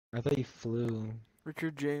I thought you flew.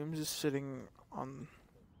 Richard James is sitting on.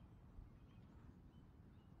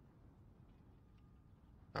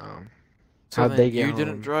 So How'd they get you home?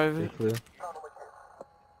 didn't drive They it? flew.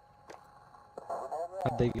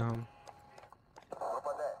 How'd they get home?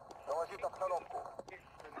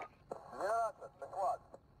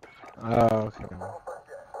 Oh, okay.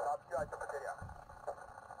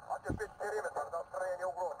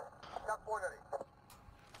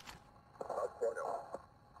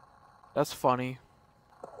 That's funny.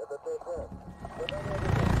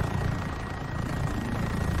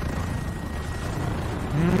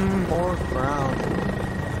 More ground.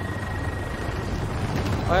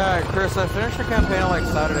 Oh yeah, Chris, I finished the campaign on like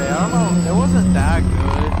Saturday. I don't know, it wasn't that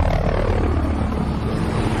good.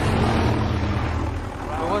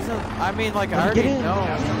 It wasn't, I mean, like, I already know.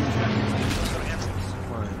 Oh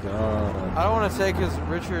my god. I don't want to say because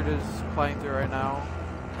Richard is playing through right now.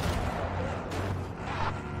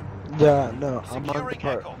 Yeah, no, I'm on the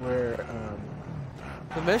part where,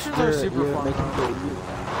 the missions are super fun.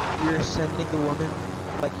 You're sending the woman,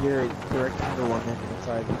 like you're directing the woman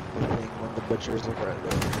inside the thing when the butcher's like right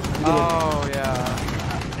there. Oh, yeah.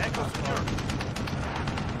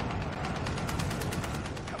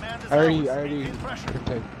 I already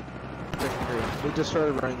we just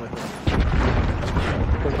started running with him.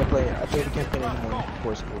 Because I played the campaign in the morning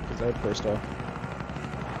before school, because I had first off.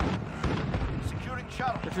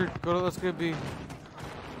 Richard, go to, let's go be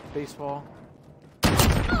baseball.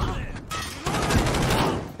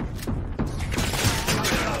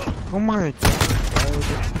 Oh my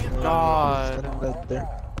god.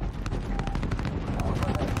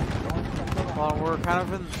 Well, we're kind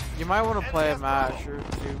of in, you might want to play a match or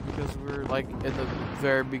two because we're like in the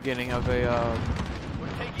very beginning of a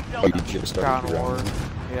oh, you just ground started war.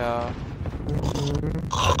 Yeah.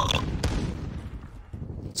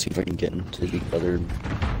 Let's see if I can get into the other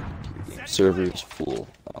servers full.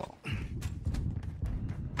 Oh.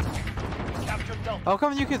 How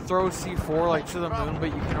come you can throw C4 like to the moon, but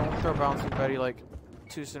you can only throw bouncing Betty like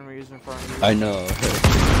 2 centimeters in front of you? I know.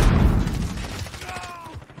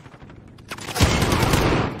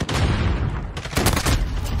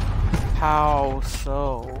 How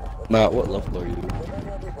so? Matt, what level are you?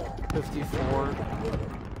 54.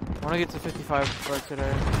 I want to get to 55 by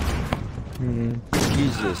today.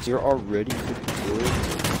 Jesus, you're already 54?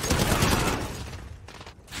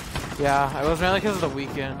 Yeah, it was mainly because of the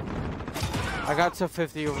weekend. I got to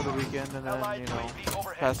 50 over the weekend, and then, you know,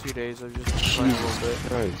 past few days I've just been playing a little bit.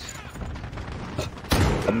 Christ.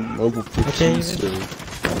 I'm level 15 still.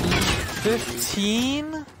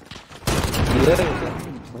 15? Yeah, I haven't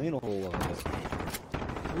been playing a whole lot.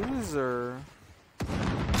 Loser.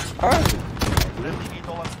 Alright.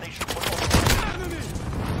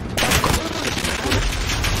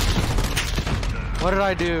 What did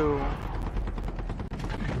I do?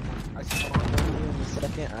 I spawned in a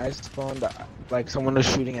second. I spawned like someone was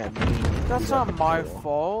shooting at me. That's not my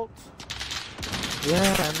fault.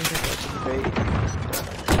 Yeah, I mean it's great.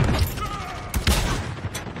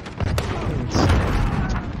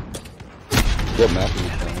 What map are you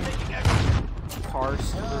playing?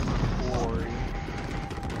 Carson Quarry.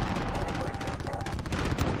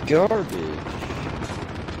 Garbage.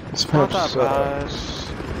 It's not that bad.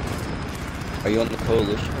 Are you on the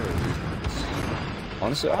coalition or?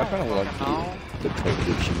 Honestly, I kind of like the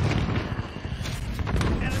coalition.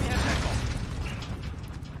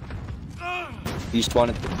 Do you spawn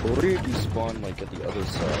at the quarry or do you spawn like at the other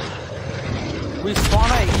side? We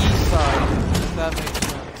spawn at east side. If that makes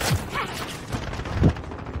sense.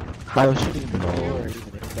 I was shooting the No. door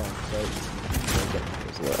even if down,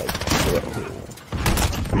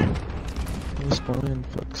 I was spawning,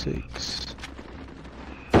 fuck's sakes.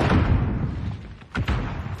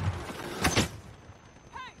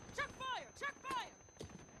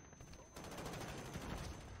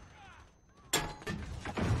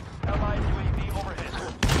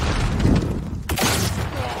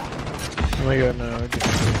 Oh my god, no.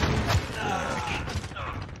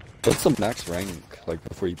 What's the max rank like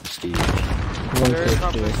before you prestige? There is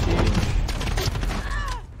no prestige.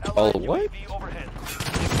 Oh, what?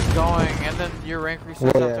 Going, and then your rank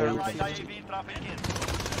resets Well, after yeah, every season.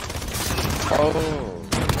 Oh,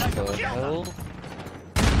 the hell?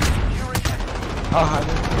 Oh, how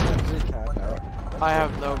did it cap out? I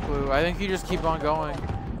have no clue. I think you just keep on going.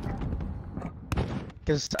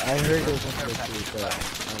 Because I heard it was supposed to, but I don't know.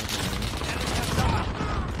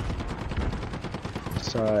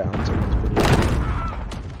 Sorry, I'm someone's video.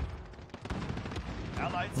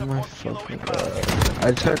 Oh my fucking god.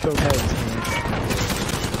 I just gotta go ahead.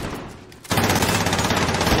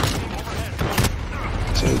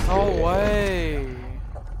 No way.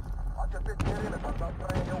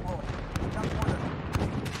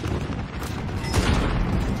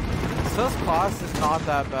 Seth's class is not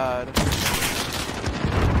that bad.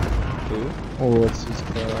 Who? Oh, what's his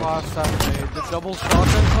class? Class 7 the double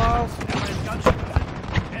shotgun class?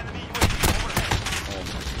 Oh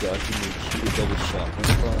my god, you made two double shotgun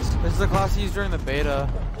class. This is the class he used during the beta.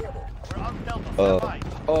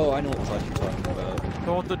 Oh, I know what class you're talking about.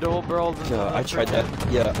 The one with the dual barrels. Yeah, I tried that.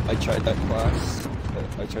 Yeah, I tried that class.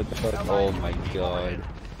 I tried that class. Oh my god.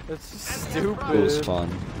 It's stupid. It was fun.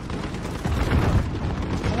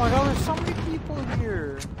 Oh my god, there's so many people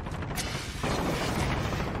here.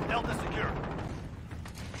 Delta secure.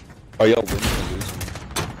 Are y'all winning or losing?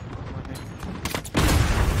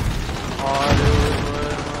 Oh,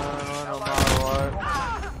 dude, no matter what.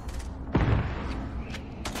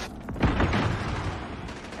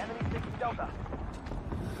 Enemy taking Delta.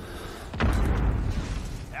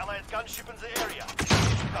 Allied gunship in the area.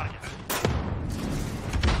 Target.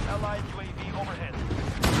 Allied UAV overhead.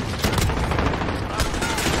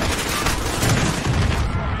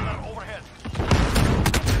 Overhead.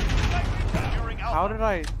 How did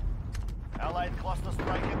I? Allied cluster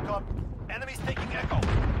strike income. Enemies taking Echo.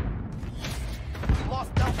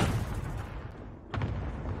 Lost Delta.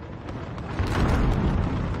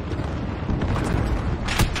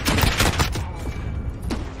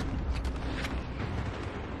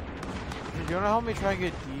 You wanna help me try and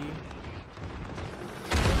get D?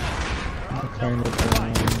 I'm kind of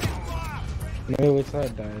no, it's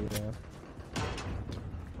not dying though.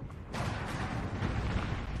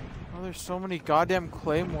 Oh, there's so many goddamn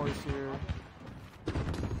claymores here.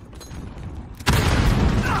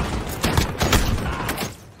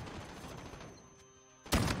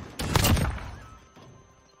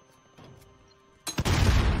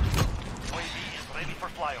 UAV is ready for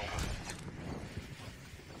flyover.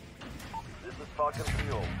 This is Falcon 3.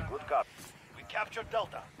 Good copy. We captured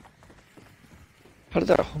Delta. How did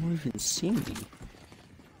that home even see me?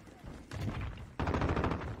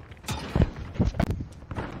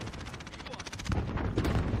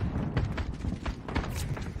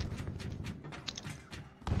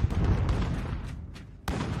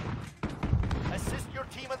 Assist your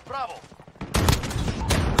team at Bravo.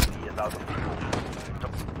 He is out of fuel.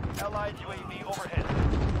 Allied UAV overhead.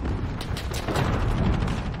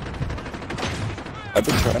 I've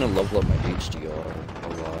been trying to level up my HDR a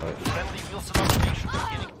lot. Friendly Wilson operation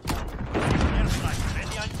beginning. Airstrike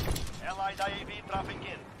ready on. Allied IAV dropping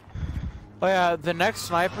in. Oh yeah, the next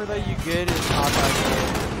sniper that you get is not that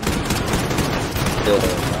good.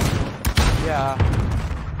 Yeah,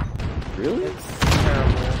 Really? it's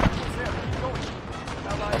terrible.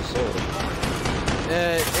 How so?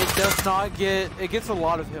 It does not get. It gets a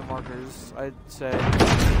lot of hit markers, I'd say.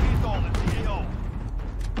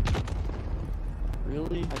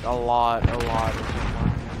 Really? Like a lot of hit markers.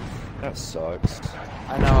 That sucks.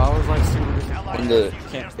 I know. I was like super disappointed. In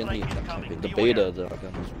the the beta, the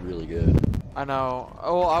gun was really good. I know.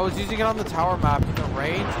 Oh, I was using it on the tower map, and the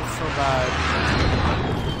range is so bad.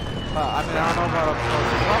 I mean, I don't know about up close.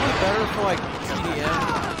 It's probably better for like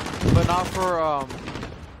TDM, but not for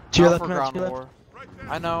To your not left, for man, ground to your left. war.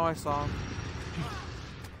 I know. I saw him.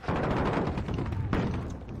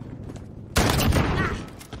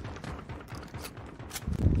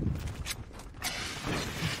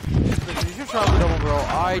 You should try the double barrel.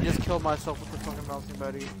 I just killed myself with the fucking bouncing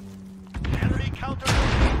Betty. Enemy counter.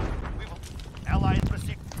 We will. Allied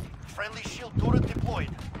receive. Friendly shield turret deployed.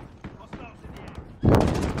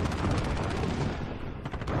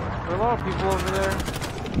 There are a lot of people over there.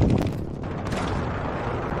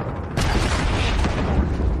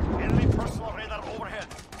 Enemy personal radar overhead.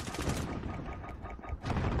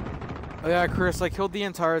 Oh yeah, Chris, I killed the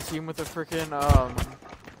entire team with a freaking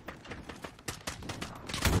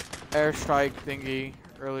airstrike thingy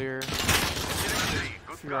earlier. A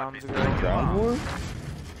few rounds ago. Ground war?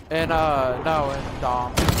 And no, in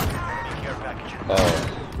Dom.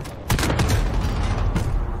 Oh.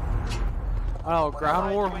 Oh,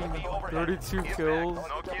 ground war, 32 kills.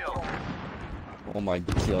 Oh my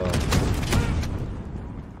god.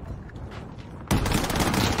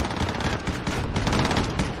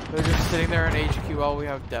 They're just sitting there in HQ while we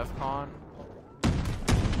have DEF CON.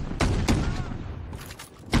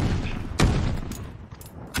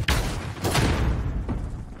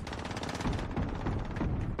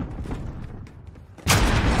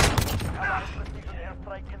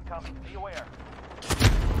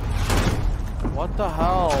 What the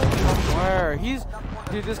hell? From where?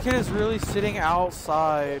 Dude, this kid is really sitting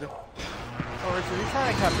outside. Oh, Richard, you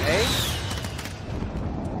trying to cap A?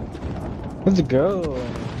 Let's go.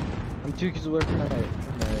 I'm 2 kills away from that.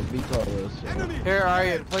 VTOL though, so. Here,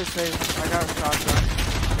 alright, play safe. I got a shotgun.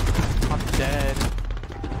 I'm dead.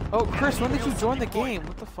 Oh, Chris, when did you join the game?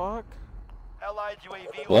 What the fuck? Allied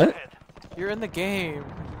UAV What? overhead. You're in the game.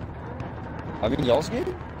 I mean, y'all's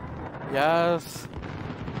game? Yes.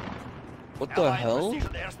 What the Allied hell?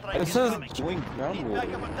 precision airstrike It says incoming. Join ground Need war.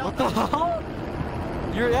 backup at What the Delta. hell?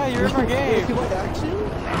 You're in my game. What, actually?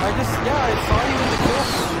 I saw you in the kill.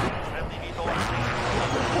 Friendly VTOL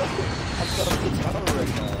I'm set up the tower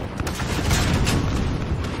right now.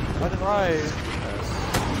 That's right.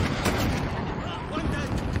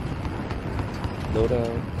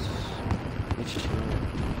 Loadout.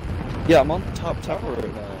 Yeah, I'm on the top tower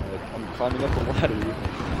right now. Like, I'm climbing up a ladder.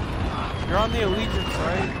 You're on the Allegiance,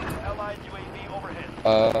 right? Allied UAV overhead.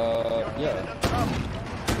 Yeah.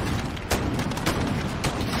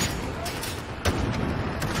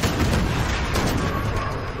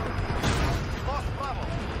 Lost Bravo.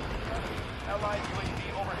 Allied UAV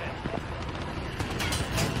overhead.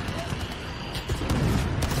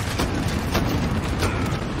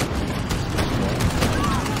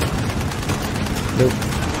 Nope.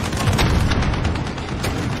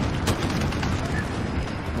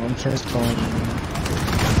 I'm just calling.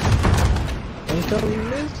 Incoming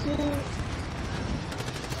missile.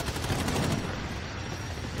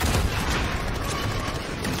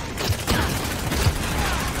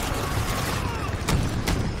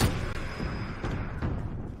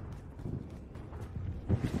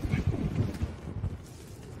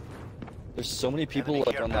 There's so many people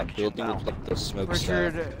like on that building with like the smoke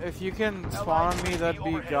Richard, stack. if you can spawn on me, that'd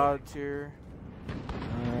be god tier.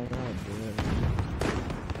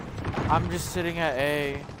 I'm just sitting at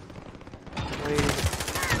A. Wait.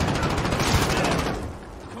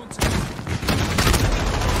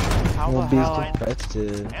 How the Won't be hell?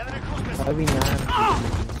 contested. Enemy cruise missile. Probably not.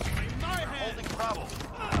 Holding Bravo.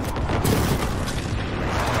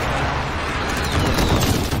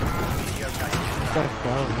 What the fuck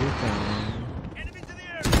are you doing? Enemy to the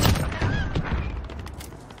air.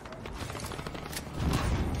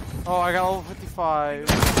 Oh, I got level 55.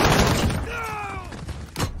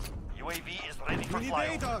 UAV is ready for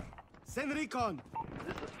flyover. Send recon.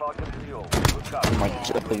 This is Falcon 3-0. Good copy. Oh my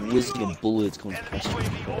god, the whizzing of bullets going Enemy past me.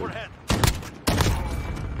 UAV overhead.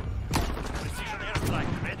 Precision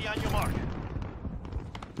airstrike. Ready on your mark.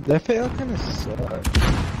 That fail kinda sucks.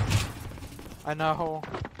 I know.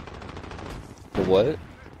 The what?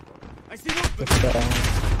 I see movement.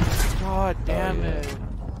 God damn it.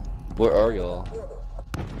 Where are y'all?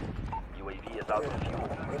 UAV is out of fuel.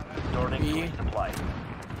 Returning B. to resupply.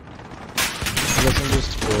 I guess I'm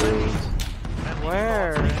just spoiled Friendly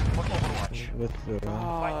Where? VTOL for Overwatch. with the. Fight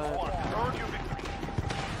God. one. Earn your victory.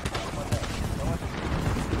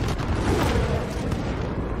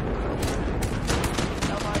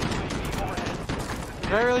 Allied UAV overhead.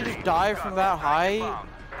 Did I really just die from that height?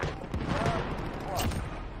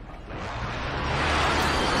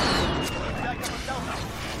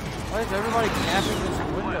 Why is everybody camping this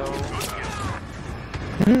window?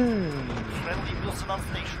 Friendly Wilson on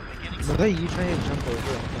station. Beginning Was that you trying to jump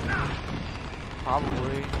over?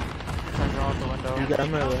 Probably. Trying to go out the You window. got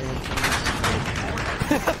my way.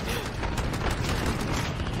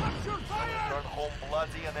 Return home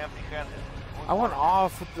bloody and empty-handed. I went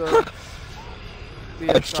off with the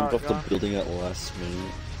I jumped off the shotgun. building at last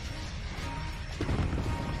minute.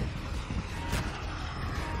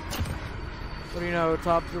 What do you know?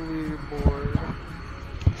 Top of the leaderboard.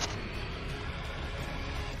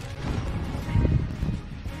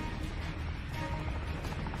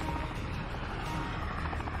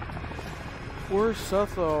 Where's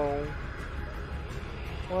Setho?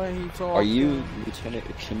 Why he talking? Are you Lieutenant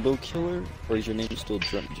Akimbo Killer? Or is your name still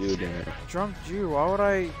Drunk Jew again? Drunk Jew? Why would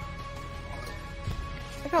I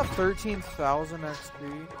got 13,000 XP.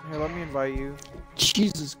 Here, let me invite you.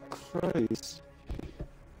 Jesus Christ.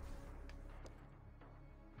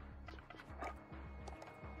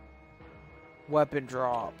 Weapon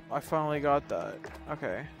drop. I finally got that.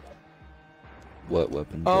 Okay. What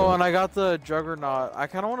weapon? Oh, bro? and I got the Juggernaut. I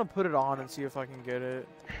kind of want to put it on and see if I can get it.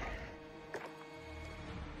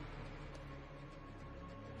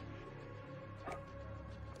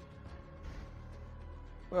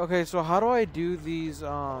 Okay, so how do I do these,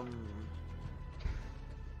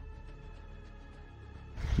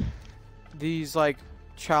 like,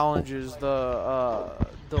 challenges, the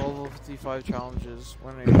level 55 challenges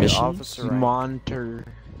when I get Missions? officer rank?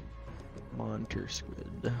 Monitor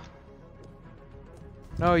squid.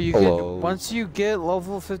 No, you Hello. get, once you get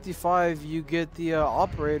level 55, you get the,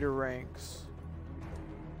 operator ranks.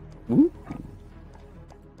 Ooh.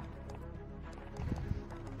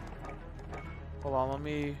 Hold on, let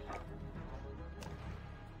me...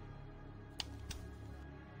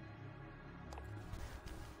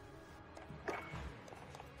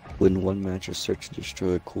 Win one match or search and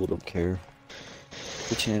destroy. Cool, don't care.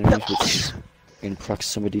 Which enemies with in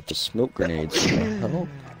proximity to smoke grenades? What the hell?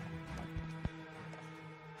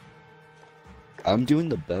 I'm doing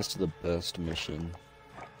the best of the best mission.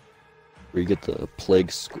 Where you get the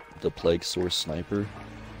plague source sniper.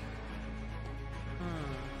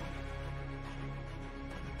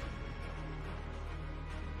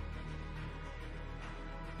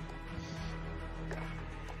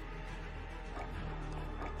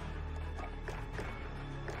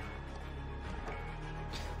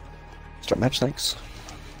 Start match, thanks.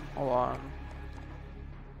 Hold on.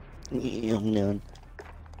 No.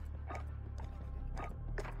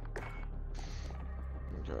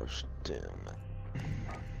 Gosh damn it.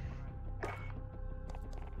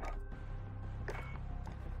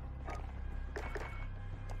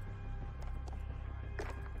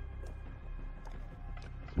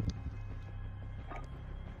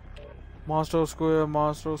 Monster Squid,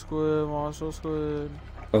 Monster Squid, Monster Squid.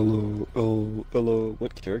 Hello, oh, hello.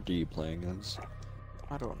 What character are you playing as?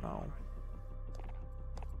 I don't know.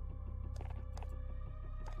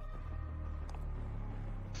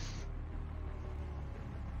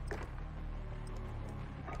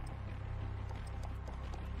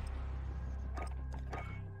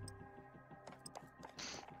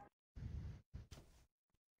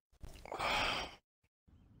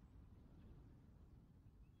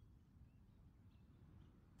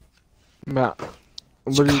 Matt,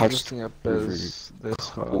 what are you dressing up as this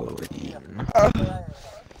Halloween?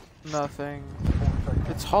 Nothing.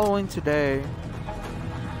 It's Halloween today.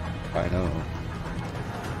 I know.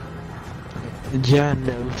 Yeah,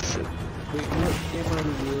 no shit. Wait, what game are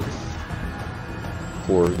you with?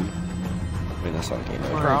 Horde. I mean, that's not a game.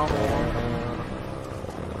 Ground War.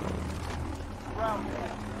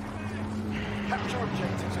 Capture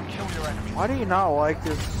objectives and kill your enemies. Why do you not like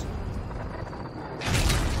this?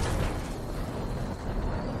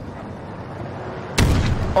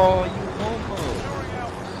 Oh, you homo!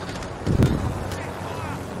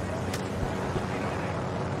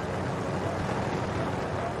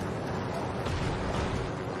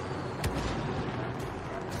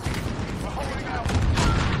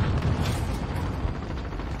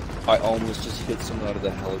 I almost just hit someone out of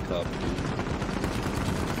the helicopter.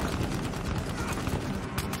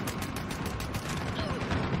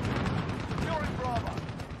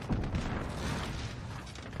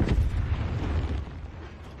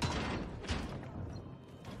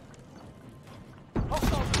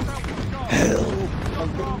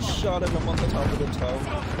 Shot him, I'm on the top of the tower.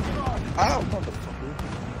 Ow, motherfucker.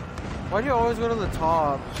 Why do you always go to the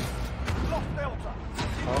top? Top,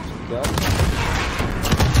 got him.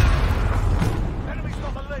 Enemies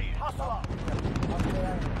got the lead. Hustle up.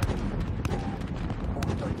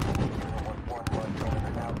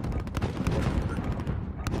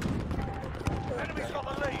 Enemies got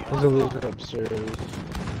the lead. There's a loser upstairs.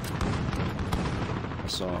 I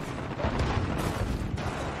saw him.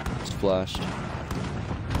 Splashed.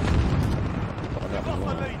 Lost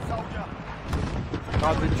the lead, soldier.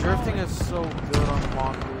 God, the drifting is so good on the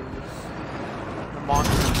monsters. The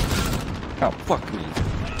monsters. Oh, fuck me.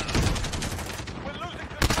 We're losing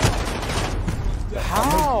control.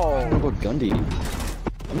 How? What gun do you use?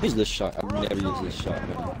 I'm gonna use this shot. I've never used this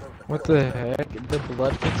shotgun. What the heck? The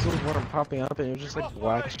blood pixels weren't popping up and it was just like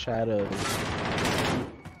black shadows.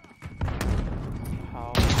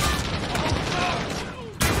 How?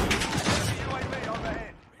 UAV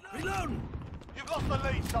overhead. Reloading! You've lost the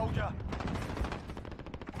lead, soldier.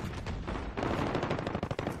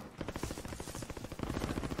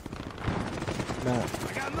 Matt,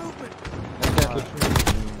 I got movement!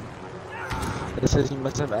 it says you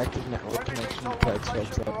must have active network connection to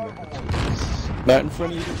Xbox Live messages. Matt in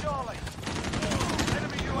front of you. Charlie.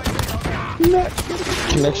 Enemy UAV.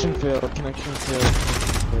 Connection failed, connection failed.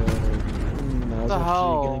 No, The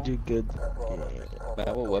hell? you're gonna do good.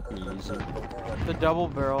 Matt, what weapon are you using? The double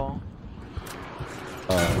barrel.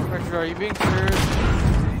 Richard, are you being serious?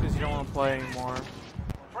 Because you don't want to play anymore.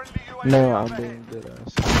 Friendly UAV No, I'm overhead. being good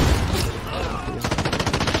ass.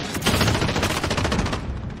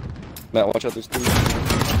 Matt, watch out, there's two.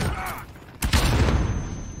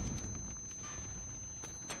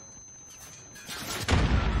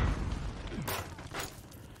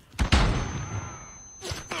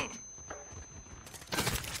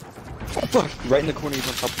 Oh, fuck! Right in the corner, he's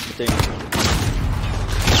on top of the thing.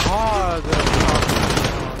 God,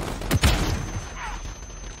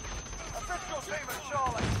 Official team at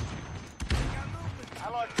Charlie.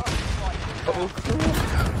 Allied traffic strike. Oh,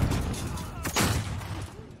 crap.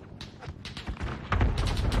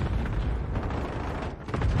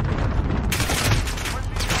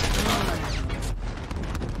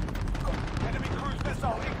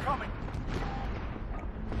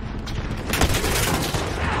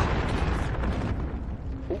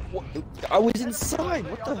 was inside.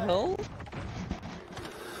 What the hell?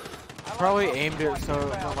 Probably aimed it so it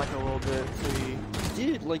went like a little bit. So he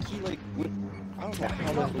Did like he like went, I don't know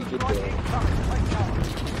how long we did that.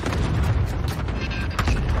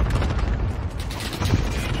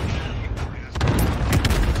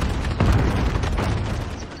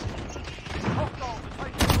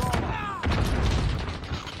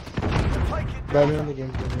 Better in the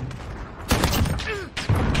game, baby.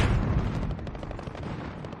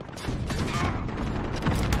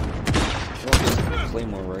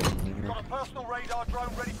 Claymore right in here. Got a personal radar drone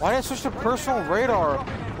ready. why did I switch to personal radar?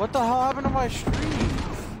 What the hell happened to my streaks?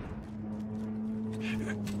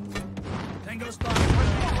 Tango spot.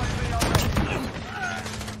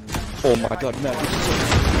 Oh my god, Matt.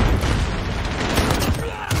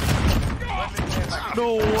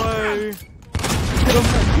 No way. Get him,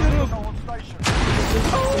 Matt, get him! On station.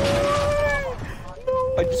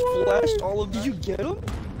 I just flashed all of. Did you get him?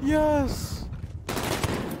 Yes.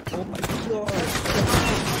 Oh my god.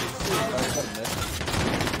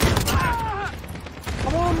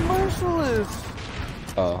 I'm on merciless.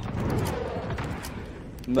 Oh.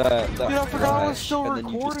 Matt, that Dude, I forgot I was flash, still and then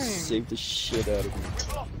you recording. just saved the shit out of me.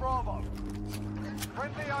 Lost Bravo.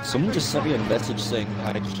 Friendly IAV. Someone just sent me a message saying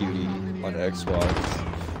hi cutie on Xbox.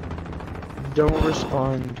 Don't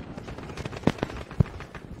respond.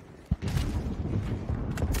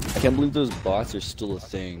 I can't believe those bots are still a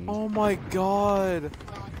thing. Oh my god.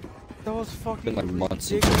 That was fucking Been like months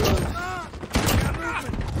since ridiculous.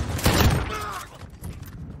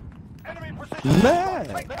 Enemy precision.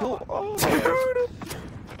 Matt, go on.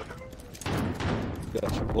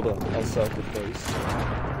 Gotcha. Hold on, I'll sacrifice.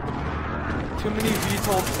 Too many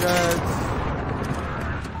VTOL jets.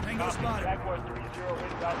 Tango spotted.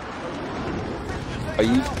 Are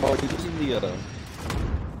you using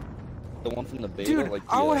the one from the beta? Dude, like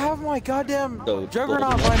I would have my goddamn the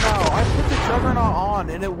Juggernaut golden by now. I put the Juggernaut on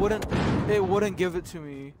and it wouldn't give it to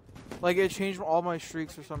me. Like it changed all my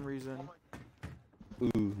streaks for some reason.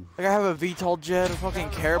 Ooh. Like I have a VTOL jet, a fucking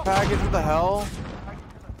care package, what the hell?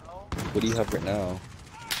 What do you have right now?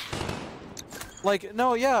 Like,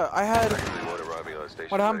 no, yeah, I had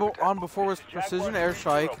what I had on before was Precision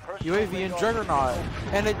Airstrike, UAV, and Juggernaut.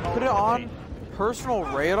 And it put it on personal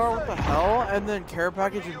radar, what the hell? And then care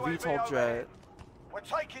package and VTOL jet. We're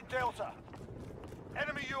taking Delta.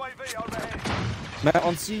 Enemy UAV overhead. Matt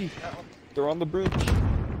on C. They're on the bridge.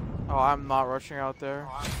 Oh, I'm not rushing out there.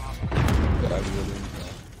 God, I really.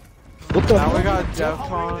 What the Now hell? we got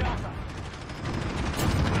DEFCON.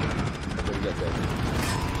 Okay, we got that.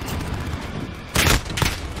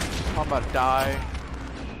 I'm about to die.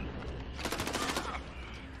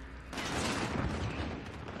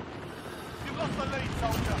 You've lost the lead,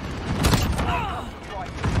 soldier.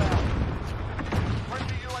 Strike inbound.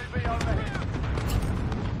 Friendly UAV overhead.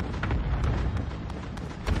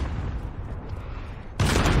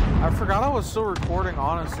 I forgot I was still recording,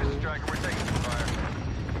 honestly.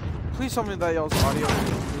 Please tell me that y'all's audio is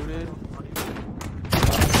included.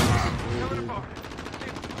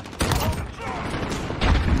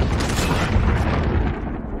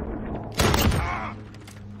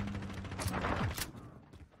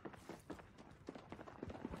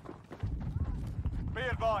 Be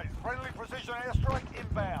advised, friendly precision airstrike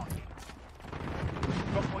inbound.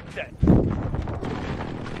 Got point set.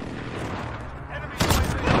 Enemy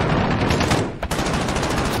UAV.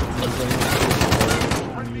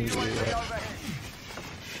 Friendly UAV overhead.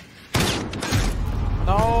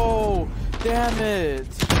 No! Damn it!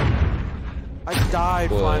 I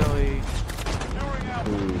died What? finally. Luring out.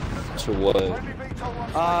 Ooh. To what? Friendly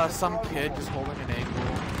VTOL on Some kid just holding an ankle.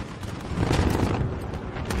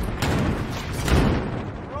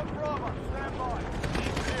 Rob Bravo, stand by.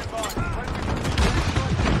 Be advised, friendly precision airstrike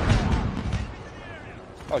inbound.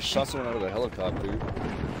 Oh, I shot someone out of the helicopter.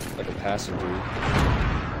 Like a passenger.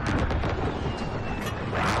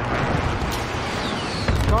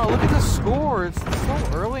 God, look at the score. It's so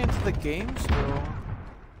early into the game still.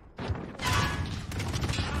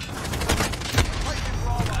 Taking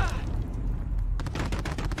Bravo.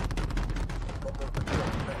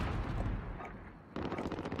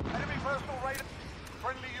 Enemy personal radar.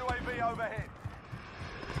 Friendly UAV overhead.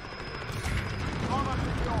 Bravo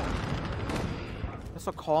secure. That's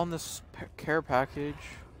a call on this care package.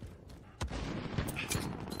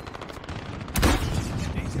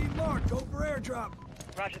 AC mark. Go for airdrop.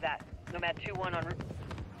 Roger that. Nomad 2-1 en route.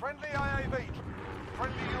 Friendly IAV.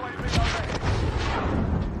 Friendly UAV overhead.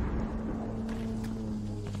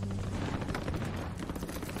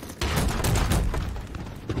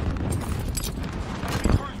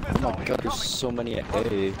 Oh my god, there's so many at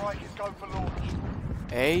A. Strike is go for launch.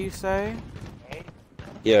 A, you say?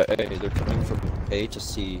 Yeah, A. They're coming from A to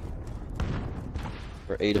C.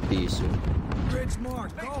 Or A to B soon. Grid's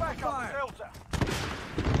marked. Need Call for backup, fire. Delta.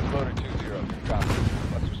 Loader 2-0. Copy.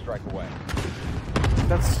 Let's strike away.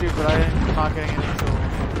 That's stupid. I'm not getting any tools.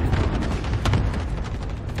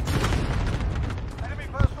 Enemy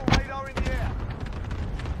personal radar in the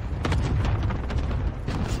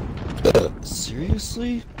air.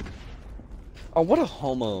 Seriously? Oh, what a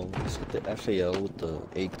homo. He's got the FAL with the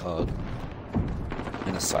ACOG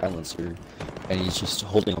and a silencer, and he's just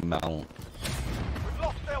holding a mount. We've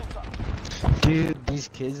lost Delta. Dude, these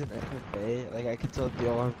kids in FFA, like I can tell they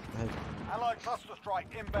all have Allied cluster strike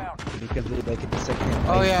inbound. because they like in the second.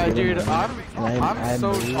 Oh yeah, like, dude, and I'm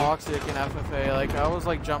so moved. toxic in FFA. Like I was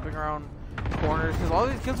like jumping around corners because all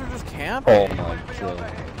these kids are just camping. Oh my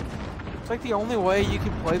god. It's like the only way you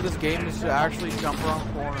can play this game is to actually jump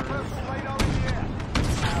around corners. Personal radar in the air.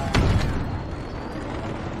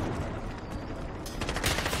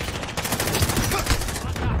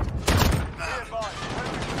 Be advised,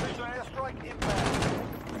 enemy precision airstrike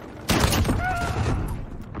inbound.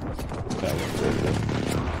 That one's over there.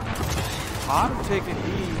 I'm taking E.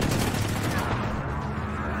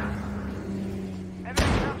 Enemy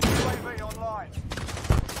counter UAV online.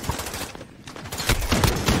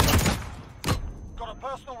 Got a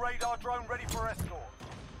personal radar drone ready for escort.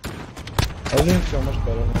 Everything's so much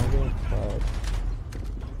better now. God.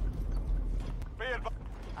 Be advised,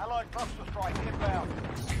 Allied cluster strike inbound.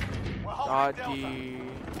 We're holding God, Delta. E.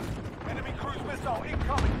 Enemy cruise missile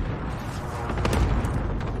incoming.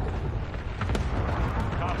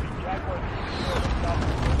 Copy, Jaguar.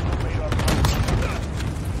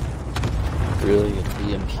 Really?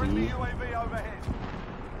 An Friendly EMP? UAV overhead.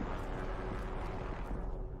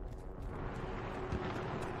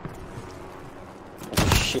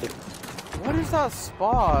 Shit. What is that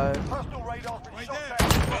spot? Personal radar's been Right shot there. down.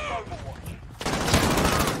 Lost Overwatch.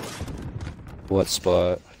 What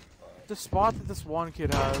spot? The spot that this one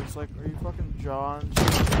kid has. Like, are you fucking John?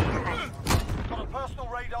 Got a personal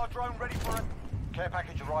radar drone ready for it. Care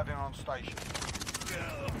package arriving on station.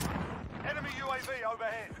 Enemy UAV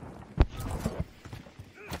overhead.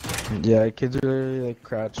 Yeah, kids are literally like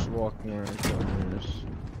crouched walking around corners.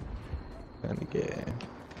 Kinda gay.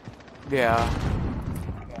 Yeah.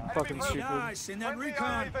 Enemy Fucking personal- stupid. Nice. In that Friendly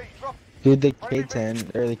recon. UAV drop. Dude, the Friendly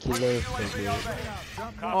K10 or the Kilo Friendly is so UAV good.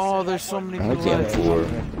 overhead. Oh, there's so many I people like at it. Four. You're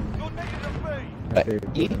negative B. My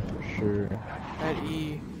favorite, E? for sure. At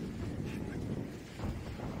E.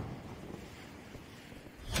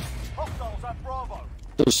 Hostiles at Bravo.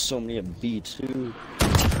 There's so many at B too.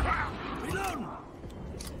 Reloading.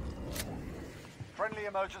 Friendly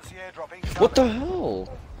emergency airdrop incoming. What the hell?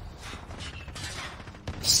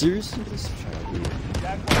 Seriously, this child.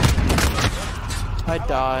 I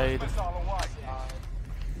died. Missile away.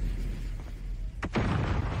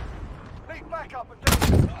 Need backup at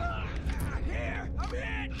Here. I'm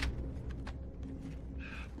hit.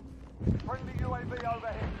 Friendly UAV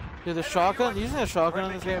overhead. Dude, the shotgun, using a shotgun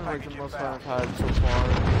in this game is like the most fun I've had so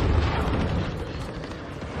far.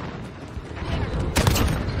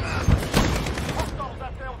 Hostiles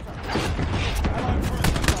at Delta. Allied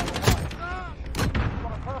cruise missile away.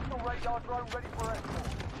 Got a personal radar drone ready for escort.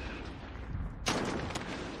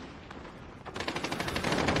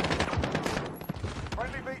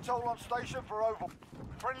 Friendly VTOL on station for oval.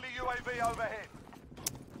 Friendly UAV overhead.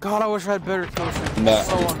 God, I wish I had better kill streak. Nah. It's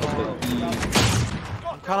so annoying.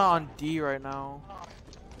 Got I'm kind of on D right now.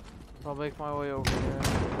 I'll make my way over there.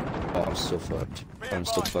 Oh, I'm so fucked. I'm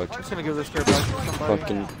so fucked. I'm just gonna give this gear back to somebody.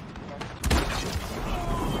 Fucking.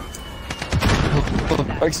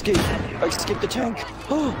 I escaped! I escaped the tank!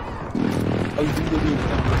 Oh! I was literally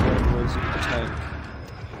the tank.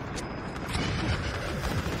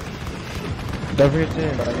 Don't forget to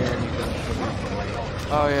invite me.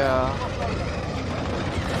 Oh yeah.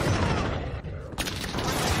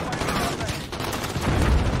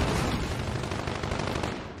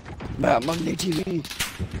 Matt, Monday TV!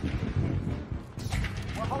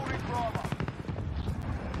 We're holding Bravo.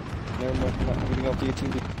 Never mind, I'm not getting off the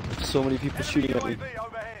ATV. So many people shooting at me. UAV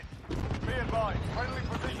overhead. Be advised, friendly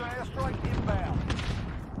precision airstrike inbound.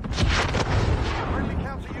 Friendly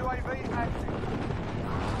counter UAV active.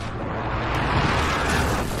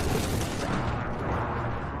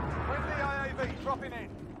 Friendly IAV dropping in.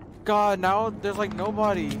 God, now there's like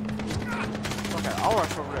nobody. Okay, I'll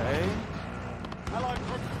rush over to A. Allied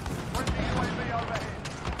friendly UAV overhead.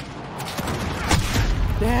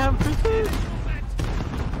 Damn.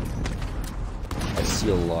 I see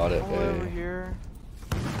a lot at All over A. here.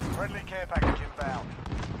 Friendly care package inbound.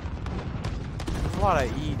 There's a lot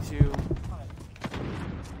of E too.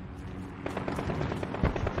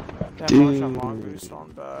 Damn, Marsh, I'm long boost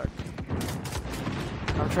on back.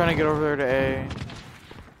 I'm trying to get over there to A.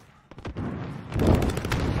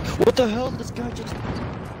 What the hell? This guy just.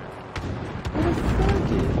 What a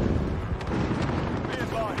faggot. Be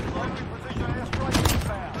advised, friendly precision airstrike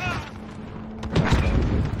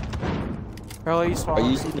inbound. Early you spawn. Are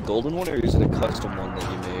you using the golden one or is it a custom one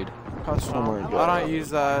that you made? Custom. Oh my I God. don't use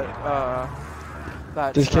that,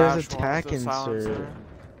 This trash carries a one with tack the insert. silencer.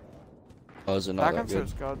 Oh, is it not Tack that good?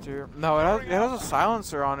 insert's got tier. No, it has a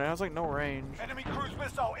silencer on it. It has like no range. Enemy cruise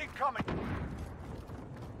missile incoming.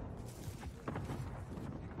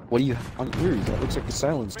 What do you on yours? That looks like a Be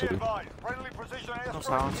silencer. advised, friendly precision airstrike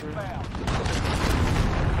silencer. inbound.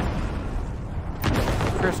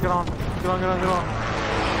 Chris, get on. Get on, get on, get on.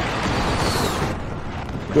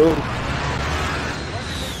 Go. Friendly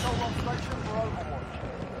missile on station for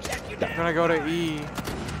overwatch. I'm gonna go to E.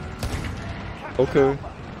 Okay.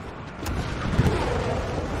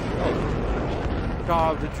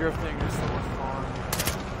 God, the drifting is so much fun.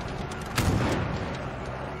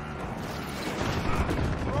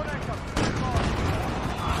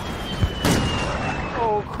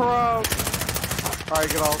 Oh crap! Alright,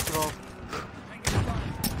 get off, get off.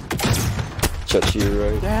 Shut to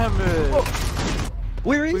your right. Damn it!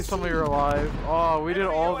 Where is Please tell me you're alive. Oh, we did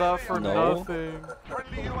all that for No. nothing.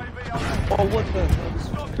 Friendly UAV on Oh, what the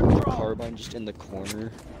hell? Is carbine just in the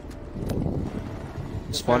corner?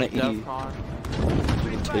 Spawn at E. DEFCON. You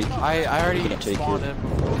can take. I already Gonna take spawned it. in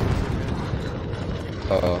before.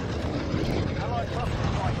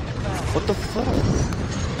 What the fuck?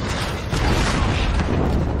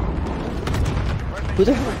 Who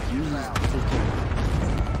the hell uses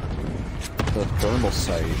the thermal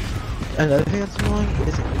sight? Another thing that's annoying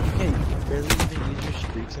is you can barely even use your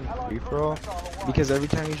streaks in free-for-all because every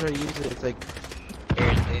time you try to use it, it's like,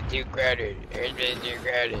 here's the 2 credit, here's the 2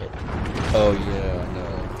 credit. Oh yeah, no.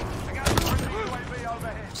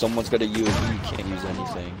 Someone's got a UAV, you can't use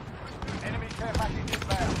anything. enemy care package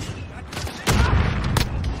inbound.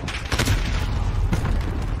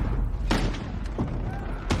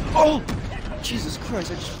 Oh! Jesus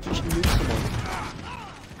Christ, I just finished nuked someone.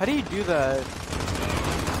 How do you do that?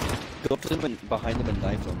 Go up to them and behind them and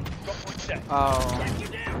knife them. Oh.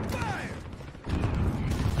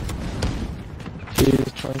 She's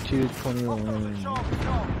 22-21.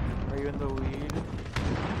 Are you in the lead?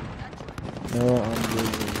 No, I'm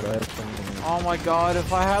losing by something. Oh my god,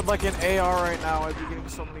 if I had like an AR right now, I'd be getting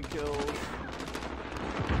so many kills.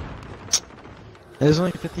 There's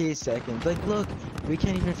only 58 seconds. Like, look, we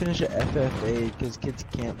can't even finish an FFA because kids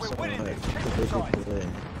camp so much. Like,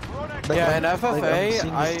 Yeah, in I'm FFA,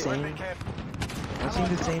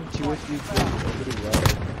 seeing the same 2 or 3 kids every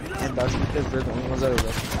round, and that's because they're the only ones that are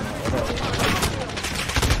rushing out.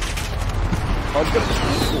 I've got this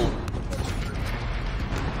rifle.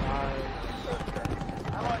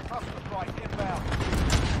 Allied cluster strike inbound.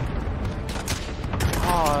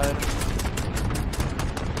 God.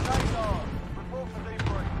 Report for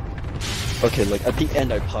debrief. Okay, like at the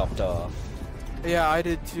end I popped off. Yeah, I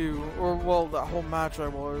did too. Or, well, that whole match I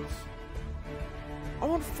was. I'm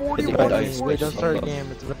on I 41 died. and Wait, don't 14. start a game,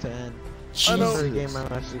 it's about to end. I know. Don't start a game,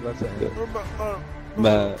 I'm actually about to end.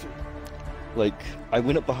 Matt, like, I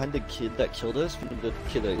went up behind the kid that killed us, the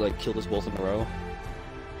kid that, like, killed us both in a row.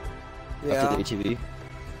 Yeah. After the ATV.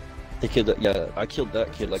 The kid that, yeah, I killed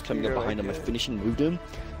that kid, like, coming up Speeder, behind him, I like, finished and moved him,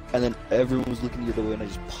 and then everyone was looking the other way, and I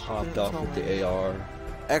just popped Didn't off tell with me. the AR.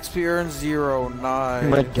 XP earned 0, nice. Oh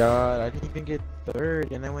my god, I didn't even get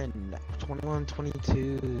 3rd, and I went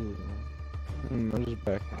 21-22. I'm just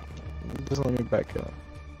back. Just let me back up.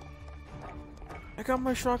 I got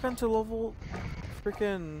my shotgun to level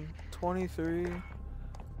freaking 23.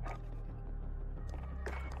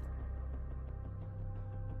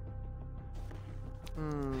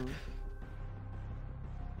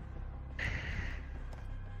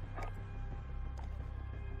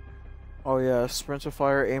 Oh yeah, sprint to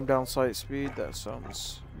fire, aim down sight speed. That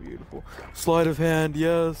sounds beautiful. Sleight of hand,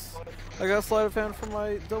 yes. I got sleight of hand for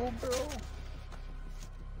my double barrel.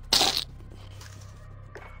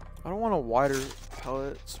 I don't want a wider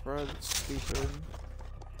pellet spread. It's stupid.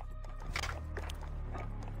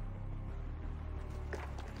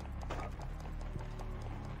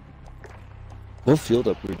 What field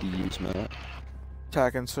upgrade do you use, Matt?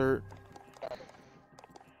 Tack insert.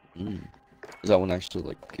 Is that one actually,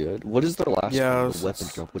 like, good? What is the last Yeah, one, the weapon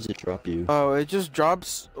drop? What does it drop you? Oh, it just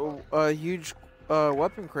drops a huge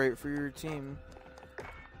weapon crate for your team.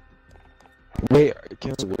 Wait,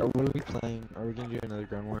 what are we playing? Are we gonna do another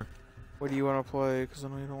ground war? What do you want to play? Because I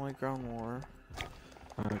know you don't like ground war.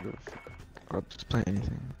 I'll just play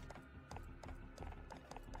anything.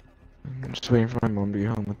 I'm just waiting for my mom to be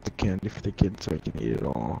home with the candy for the kids so I can eat it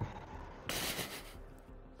all.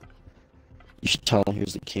 You should tell them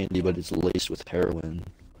here's the candy, but it's laced with heroin.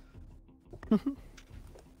 I'm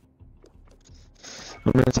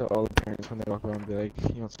gonna tell all the parents when they walk around and be like,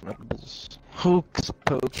 you want some apples? Hocus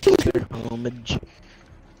pocus, their homage.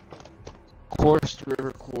 Course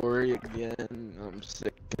River Quarry again. I'm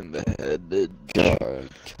sick in the head. God,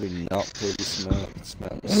 can we not play this map? This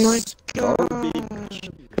map Oh my is god! garbage.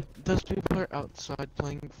 Those people are outside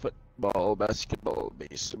playing football, basketball,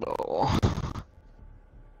 baseball.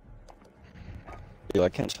 Yo, I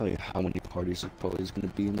can't tell you how many parties there probably is gonna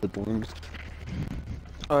be in the dorms.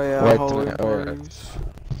 Oh yeah, Right, Halloween tonight, parties.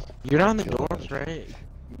 You're not in the God. dorms, right?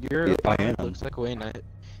 Your Yeah, I apartment am. looks like way nice.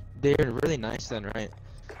 They're really nice then, right?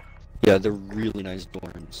 Yeah, they're really nice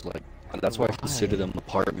dorms. Like, that's why I consider Why? them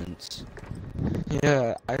apartments.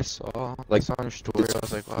 Yeah, I saw. Like, I saw on your story. it's I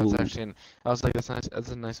was like, wow, that's food. actually. I was like, that's nice. That's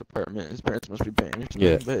a nice apartment. His parents must be paying.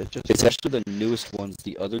 Yeah. But it just. It's actually the newest ones.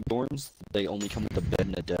 The other dorms, they only come with a bed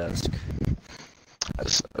and a desk. That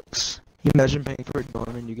sucks. You imagine paying for a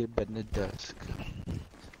dorm and you get a bed and a desk.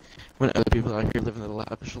 When other people out here living the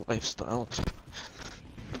lavish lifestyles.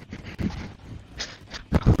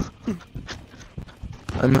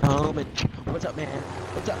 I'm home and what's up, man?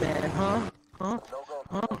 What's up, man? Huh? Huh?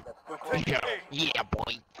 Huh? Yeah,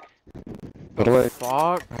 boy. How do I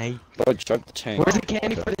Fuck. Hey, chug the tank? where's the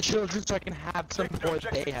candy for the children so I can have some before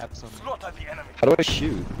they have some? Slaughter the enemy. How do I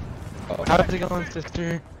shoot? Oh, How's it going,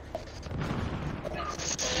 sister? I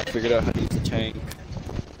figured out how to use the tank.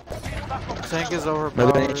 Tank is Mother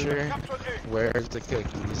overpowered. Nature, where's the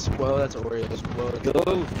cookies? Whoa, that's Oreos. Whoa, Go!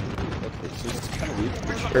 Okay, so it's kind of weird.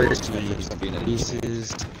 First There's not being any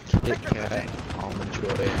Reese's, Kit Kat, Almond Joy,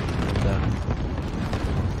 and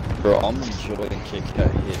Bro, Almond Joy and Kit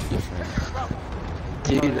Kat hit different.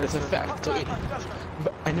 dude, that's a fact. Dude.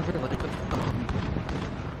 But I never liked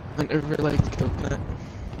I never liked coconut.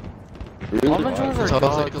 Really? Almond Joys are Until I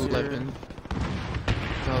was like dogs, 11. dude.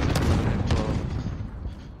 Until I was like 11 and 12.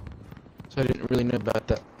 So I didn't really know about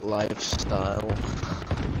that lifestyle.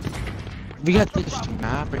 We got this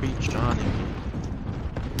map, are you Johnny?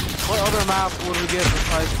 What other map would we get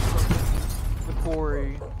besides the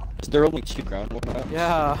quarry? Is there only 2 ground one maps?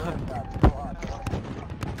 Yeah.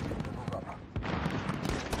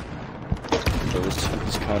 So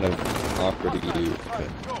it's kind of awkward to use. Okay.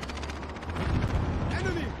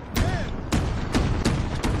 Enemy! Man!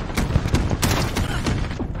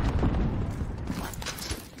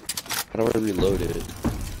 How do I reload it?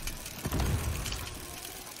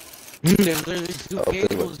 There's literally 2 Oh, good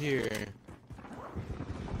cables here.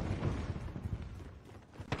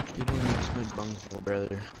 People makes my bunghole,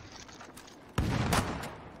 brother.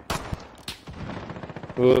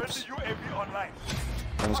 Whoops. Friendly UAV online.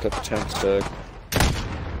 Almost got the tank stuck.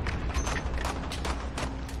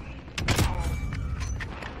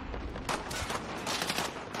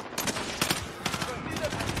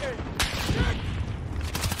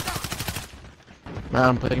 Man,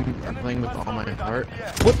 I'm playing with all my heart.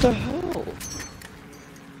 What the hell?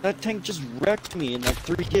 That tank just wrecked me in like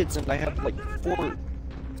 3 hits, and I had like 4,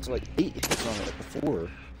 it's like 8 hits on it before.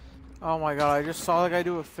 Oh my god, I just saw the guy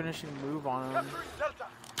do a finishing move on him. Delta.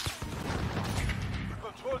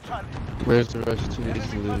 Control Charlie. Where's the rest of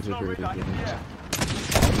these loser games?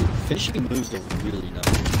 Finishing moves are really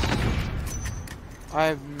nice. I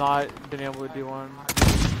have not been able to do one.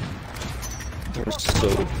 They're so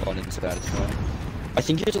fun and satisfying. I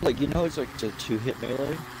think you have to like, you know, it's like the 2-hit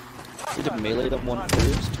melee. You have to melee them one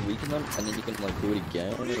first to weaken them, and then you can like do it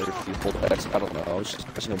again, or if you hold X, I don't know. I was just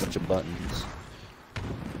pressing a bunch of buttons.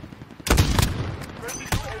 Friendly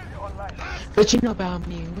UAV online. What you know about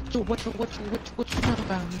me? What you know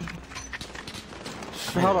about me?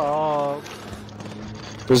 Shut up.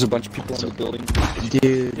 There's a bunch of people in the building.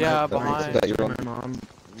 Dude, Yeah, my behind. That you're on. my mom,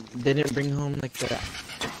 they didn't bring home like the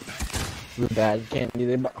bad candy.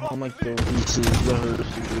 They brought home like the Reese's, the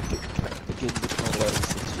Hershey's, the Kit Kat, the kids with all that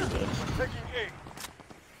stuff. Taking A.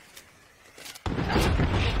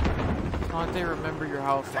 Why don't they remember your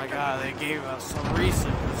house like, they gave us some Reese's.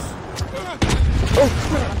 Oh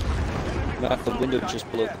crap! Not the window just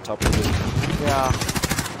below the top of it. Yeah.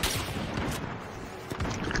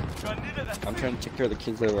 I'm trying to take care of the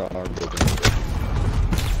kids that were on our building.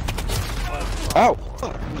 Ow!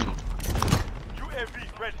 Fuck me.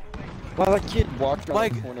 UAV ready. Wow, that kid walked around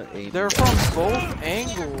Like, the corner aiming. they're from both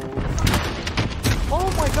angles. Oh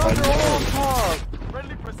my god, they're all on top.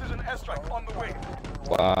 Friendly precision airstrike on the way.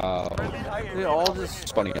 Wow. Friendly IA. They all just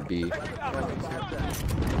Spawning at B.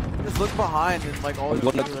 look behind and like all I'm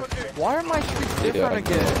these gonna- people are like, why are my streets different Yeah.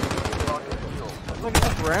 again? It's like it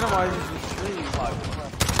just randomizes the streets.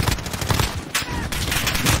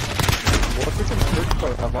 What freaking search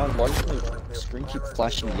bar am I? Why does my screen keep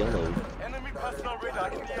flashing yellow? Enemy personal radar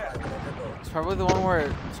in the air. It's probably the one where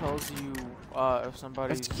it tells you if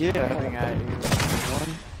somebody's coming at you.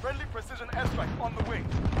 Friendly precision airstrike on the way.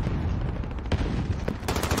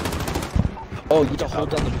 Oh, you need to hold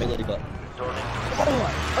down the melee button. Oh,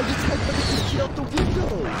 I just tried to get shit out the window!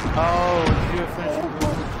 Oh, did you finish your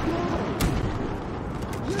move?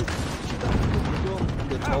 Yes, she got through the window in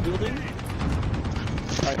the tall building.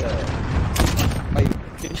 I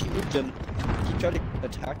finished moved him. He tried to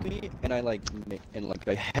attack me, and I I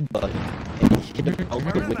headbutt him, and he hit him out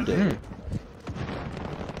the window.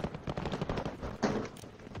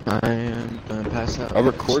 I am gonna pass out. I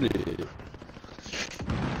recorded it.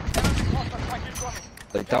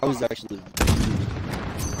 Like, that was actually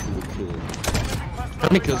really cool. How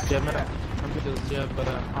many kills do you have? How many kills do you have? I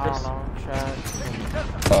don't know, chat.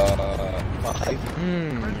 5.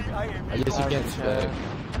 I guess you can't chat.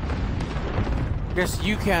 Guess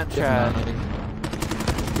you can't chat.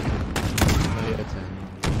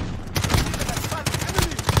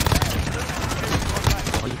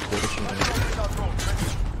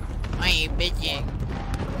 I ain't bitching.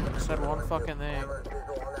 I said one fucking thing.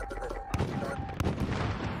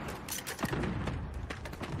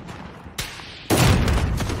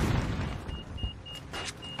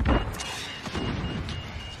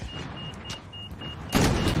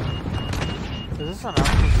 Is this an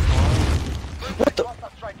actual spawn? What the?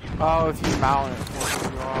 Oh, if you mount it, it forces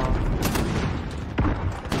you off.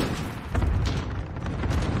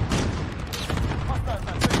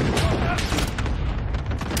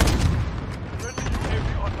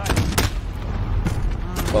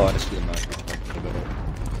 Oh, I see the map.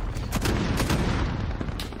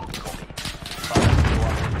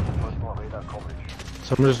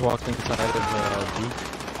 Someone just walked inside of Jeep.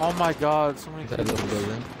 Oh my god, so many Inside of the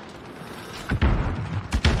building.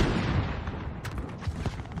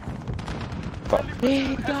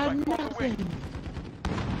 He got nothing.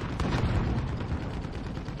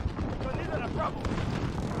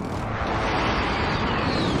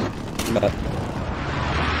 Matt.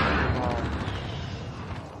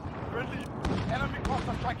 Friendly enemy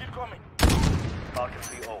cluster strike incoming. Falcon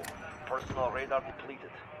 3-0. Personal radar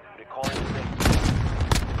depleted. Recalling the ring.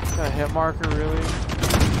 Got a hit marker, really?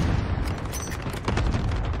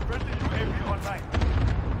 Friendly UAV online.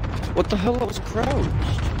 What the hell? I was crouched.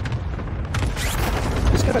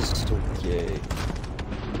 This guy's so gay.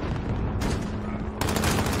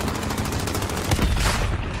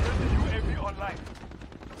 UAV online.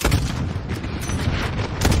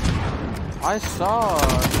 I saw.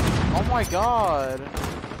 Oh my god.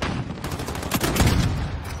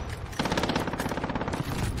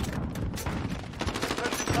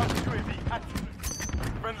 Friendly counter UAV active.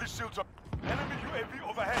 Friendly shields up. Enemy UAV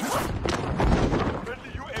overhead.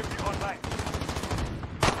 Friendly UAV online.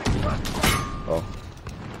 Oh.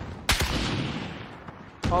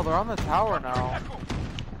 Oh, they're on the tower now.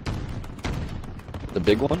 The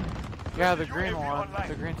big one? Yeah, the green one.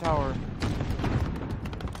 The green tower.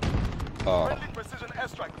 Friendly precision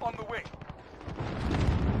airstrike on the way.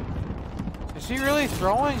 Is he really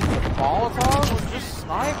throwing Molotovs or just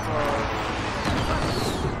sniper?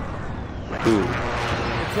 Ooh.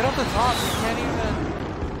 Get up the top, you can't even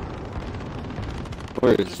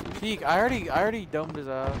Where is just peek. I already domed his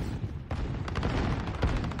ass.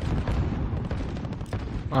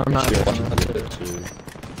 I'm not watching that too.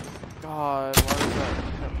 God, why is that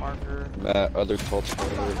hit marker? Matt, other tall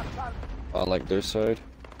tower on like their side.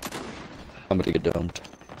 I'm gonna get domed.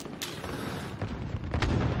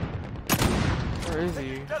 Where is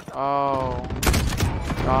he? Oh.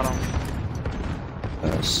 Got him.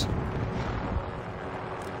 Nice.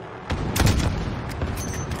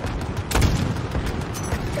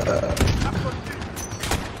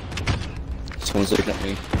 Someone's looking at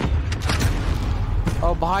me.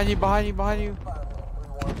 Oh, behind you, behind you, behind you.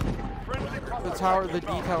 The tower, the D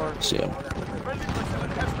tower. See him.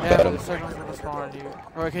 Yeah, Got him. the second one's gonna spawn on you.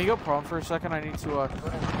 Alright, can you go prone for a second? I need to,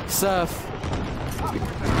 Seth.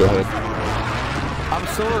 Go ahead. I'm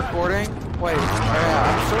still recording. Wait, yeah,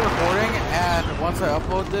 I'm still recording, and once I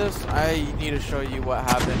upload this, I need to show you what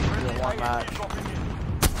happened in the one match.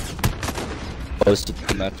 Oh, it's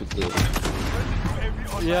the match with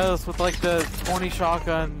the... Yes, with like the 20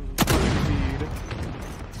 shotgun speed.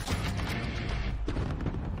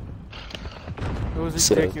 It was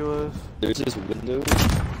So, ridiculous. there's this window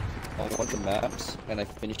on one of the maps, and I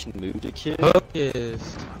finishing moved a kid.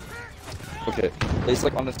 Focused. Okay, it's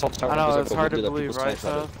like on the top tower. I know, there's, it's like, a hard to window that believe, people right,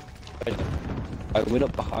 snipe out Seth? of. I went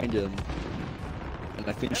up behind him, and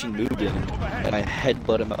I finishing moved him, and I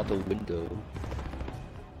headbutt him out the window.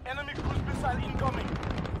 Enemy cruise missile incoming.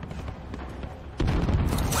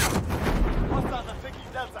 Hostiles are taking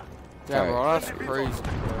Delta. Yeah, bro, that's crazy.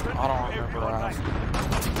 Bro. I don't remember asking.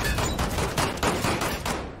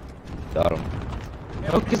 Got him.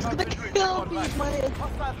 Oh, he's gonna kill me, man.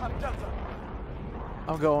 Hostiles have Delta.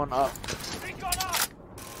 I'm going up.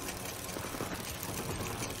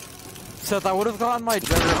 Seth, I would have gotten my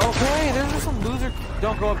jugger. Okay, there's just some loser.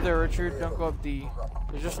 Don't go up there, Richard. Don't go up D.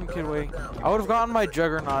 There's just some kid waiting. I would have gotten my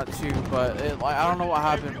juggernaut too, but like I don't know what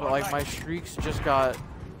happened, but like my streaks just got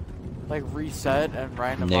like reset and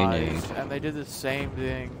randomized, and they did the same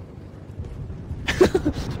thing.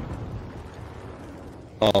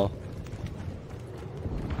 Oh.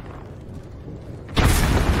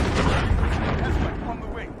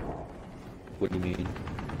 What do you mean?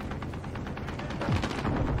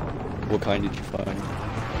 What kind did you find?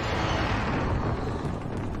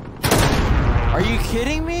 Are you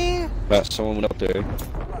kidding me? Matt, someone went up there.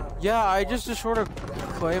 Yeah, I just destroyed a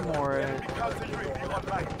claymore. And...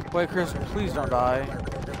 Wait, Chris, please don't die.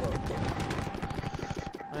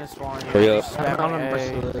 It's fine. Hurry up.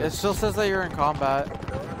 It still says that you're in combat.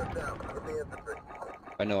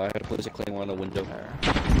 I know, I had to place a claymore on the window.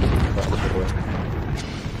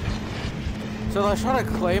 So I shot a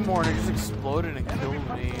claymore and it just exploded and killed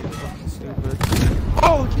me. It's fucking stupid.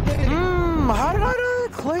 Oh, you did it! How did I die a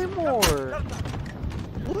claymore?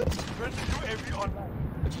 What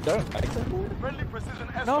you done? I claymore?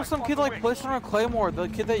 No, some kid like placed on a claymore. The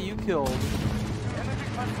kid that you killed.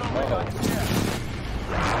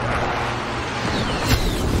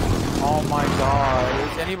 Oh my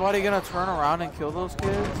god. Is anybody gonna turn around and kill those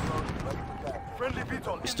kids?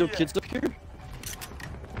 There's still kids up here?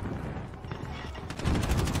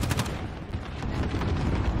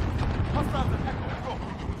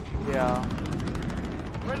 Yeah.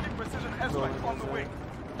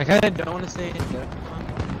 I kinda don't want to say it.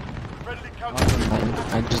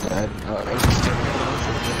 I just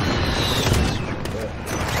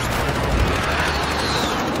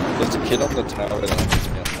There's a kid on the tower that I'm just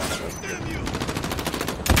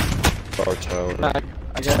Bar tower.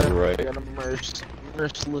 I got a, right. I got a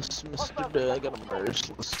merciless, Mr. Day. I got a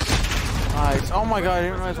merciless. Nice. Oh my god, I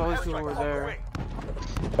didn't realize all these people were there.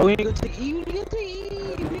 Oh, we need to go take E. We need to go take E.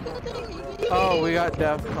 We need to go take E. Oh, we got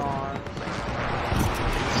DEFCON.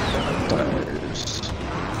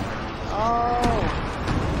 Oh.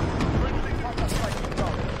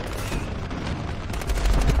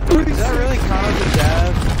 Is that really count as a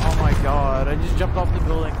death? Oh my god, I just jumped off the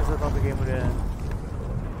building because I thought the game would end.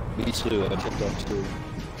 Me too, I jumped off too.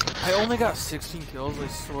 I only got 16 kills, I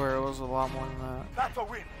swear it was a lot more than that. That's a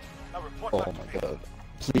win. Oh my god.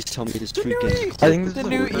 Please tell me this freaking. I think this The is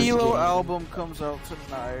new worst ELO game. album comes out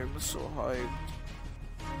tonight, I'm so hyped.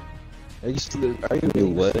 Are you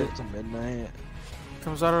doing what? Till midnight?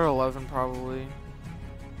 Comes out at 11 probably.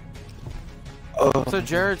 Oh. So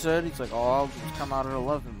Jared said, he's like, all albums come out at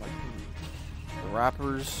 11, like the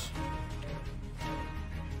rappers.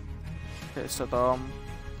 Okay, so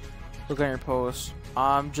look at your post.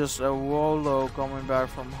 I'm just a Wolo coming back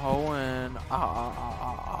from Hoenn.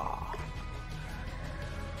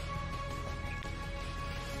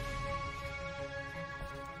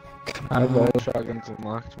 I have all shotguns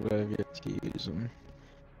unlocked, but I've yet to use them.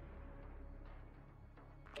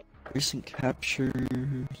 Recent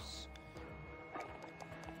captures.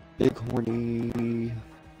 Big horny.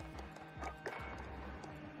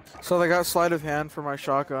 So they got sleight of hand for my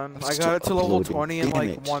shotgun. I got it to level 20 in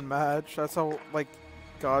like one match. That's how like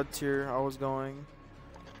god tier I was going.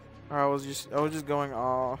 Or I was just going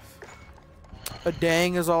off. A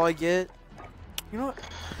dang is all I get. You know what?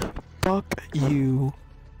 Fuck you.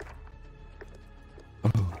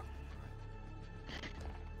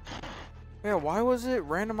 Yeah, why was it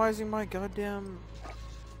randomizing my goddamn...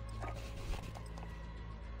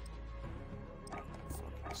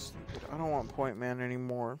 Fucking stupid. I don't want Point Man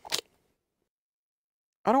anymore.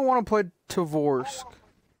 I don't want to play Tovorsk.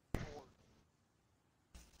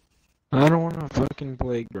 I don't want to fucking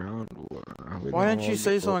play Ground War. Why didn't you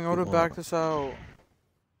say something? I would have backed this out.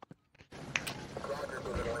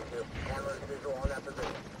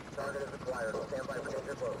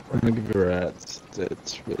 I'm gonna give you rats.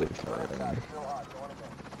 It's really fun.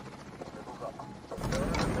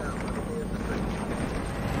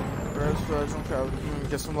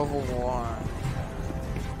 Get some level 1.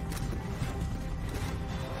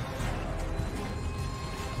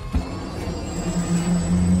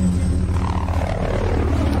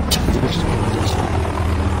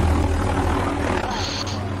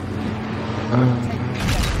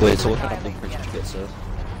 Wait, so what kind of thing did you get, Seth?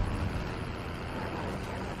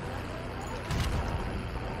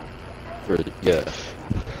 Yeah.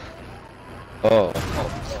 Oh,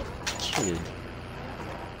 kid.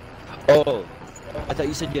 Oh, I thought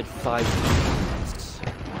you said you had 5 minutes.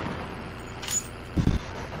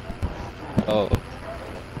 Oh.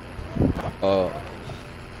 Oh.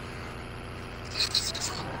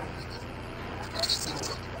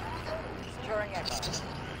 Securing Echo.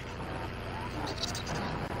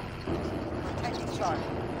 Taking charge.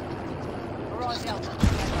 We're on Delta.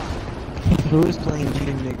 Who is playing you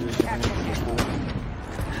niggers?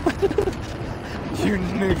 You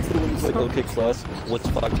niggas. Like, okay, class, what's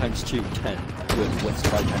 5 times 2? 10. Good. What's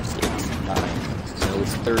 5 times 6? 9. No,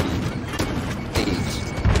 it's 30.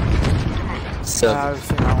 8. 7. I've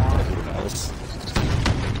seen that one. Everyone else.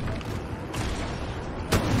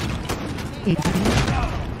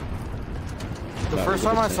 The first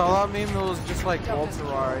time I saw that meme, it was just like Walter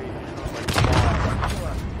White.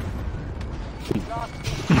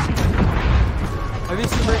 Have you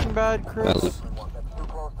seen Breaking Bad, Chris?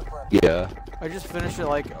 Yeah. I just finished it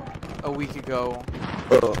like a week ago.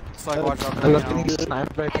 Oh. So I watched it. I love getting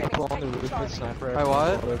sniped by people on the roof with sniper By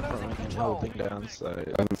what? and holding down sight.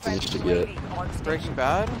 I haven't finished it yet. Breaking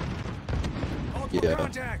Bad? Yeah.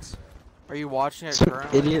 Contacts. Are you watching it Some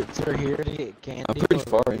currently? idiots are here to get candy. I'm pretty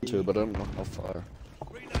far into it, but I don't know how far.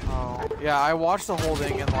 Oh, yeah, I watched the whole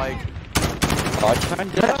thing in like. I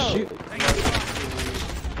timed it out. Shoot.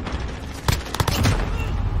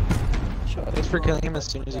 Thanks for killing him as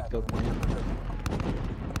soon as he killed me.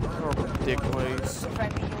 Ridiculous.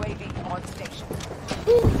 Friendly UAV on station.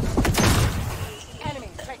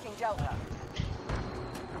 Enemies taking Delta.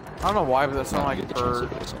 I don't know why, but that sounded like a bird.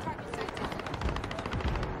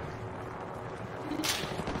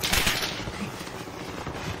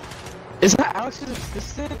 Is that Alex's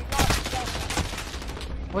assistant?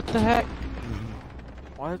 What the heck?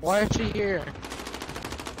 What? Why is she here?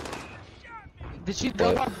 Did she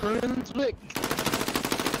go to Brunswick?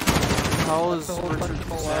 How is The whole Richard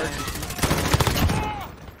fucking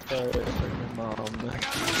saying? my mom.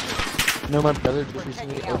 No, my brother just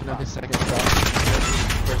recently opened up his second shop.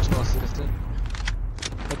 Personal assistant.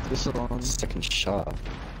 At the salon. Second shop.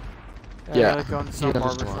 Yeah, I gotta go into he some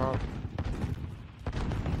does barbershop.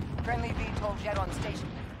 Friendly VTOL jet on station.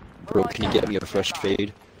 Bro, can you get me a fresh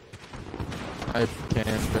fade? I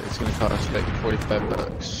can, but it's gonna cost like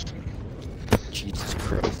 $45. Jesus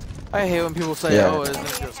Christ. I hate when people say, Yeah. "Oh, isn't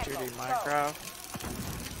it just 2D Minecraft?"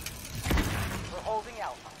 We're holding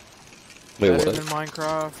out. Wait, Better what? than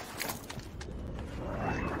Minecraft.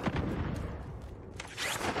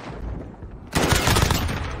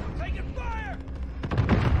 Taking fire.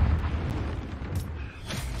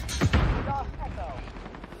 Lost Echo.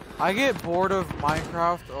 I get bored of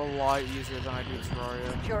Minecraft a lot easier than I do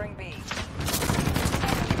Terraria. Securing B.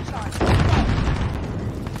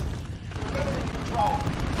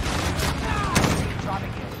 Dropping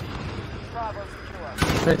in. Bravo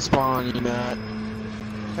secure. Great spawn, you Matt.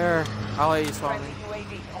 Here, I'll let you spawn me. Friendly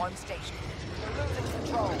UAV on station. We're losing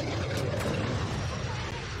control.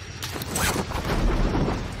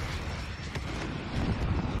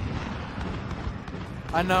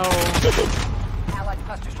 I know. Allied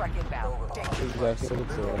cluster strike inbound. Danger. Exactly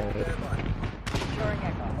what's alright. Securing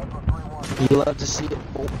Echo. You love to see it,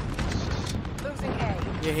 folks. Losing A.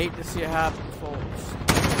 You hate to see it happen, folks.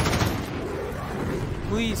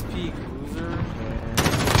 Please peek, loser.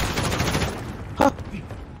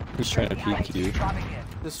 Who's trying to peek you? Dropping in.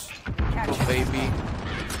 This little baby.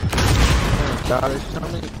 God, there's so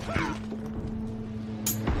many people.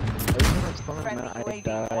 Every time it's fun, Friendly I UAV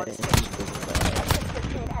die on and station. people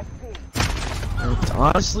die. It's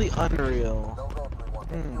honestly unreal.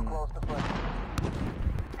 Enemy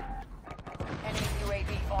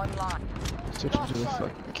UAV online. Switch to the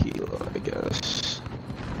fucking kilo, I guess.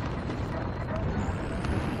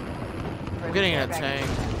 I'm getting in a tank.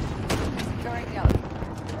 Securing Delta.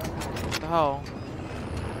 What the hell?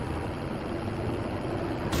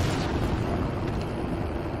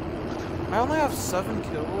 I only have 7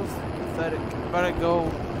 kills. Pathetic. I'm about to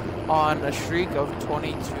go on a streak of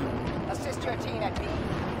 22. Assist your team at B.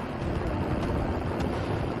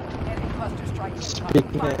 Enemy cluster strike Speaking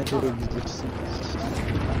incoming. into existence.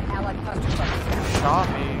 Allied cluster strike inbound. Shot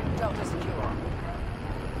me. Delta secure.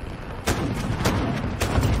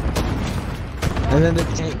 And then the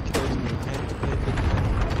tank kills me.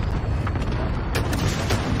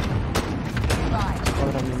 Goodbye.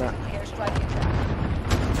 Oh, I'm not. Airstrike inbound.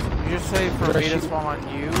 You just say for Did I me to shoot? spawn on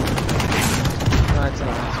you? No, it's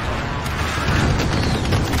not.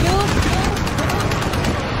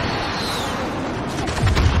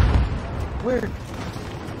 Where?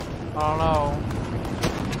 I don't know.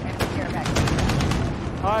 Enemy care package.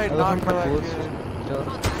 I love not how for that bullets kid. kill.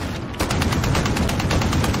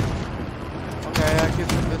 Okay, that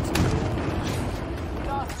kid's invincible.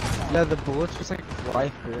 Lost Echo. Yeah, the bullets just like fly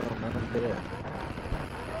through him and hit it.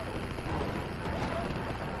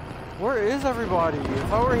 Where is everybody?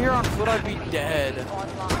 If I were here on foot, I'd be dead.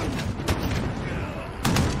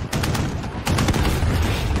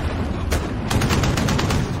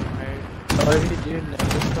 What if you do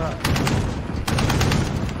never stop?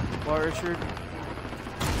 What, Richard?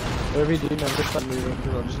 What if you do never stop moving?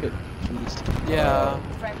 Because I'll just get pieced. Yeah.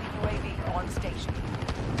 Friendly UAV on station.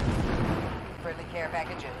 Friendly care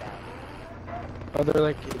package inbound. Oh, they're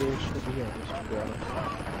like idiots. Should be here.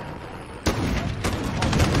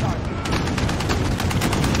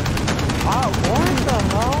 What the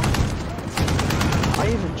hell? I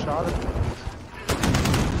even shot it.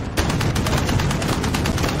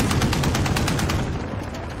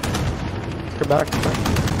 Come back, come back.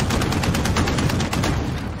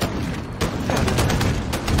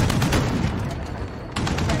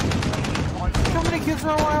 How many kids do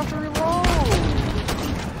I have to reload?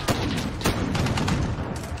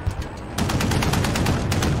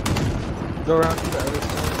 Go around to the other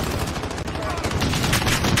side.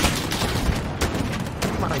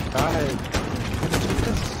 Oh my god. This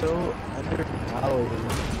is so underpowered.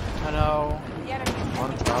 I know. On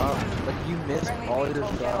top. Like you miss all your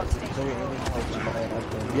shots. So you're aiming like high at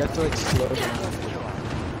them. You have to like slow down.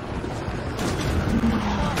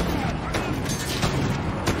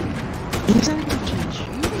 He's not even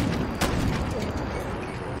cheating.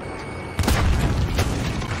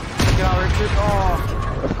 Get out, Richard. Oh.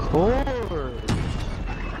 Of course.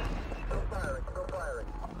 Oh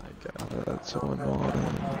my god, that's so annoying.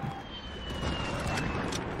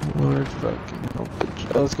 Lord fucking help it.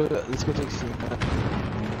 Oh, let's go take C.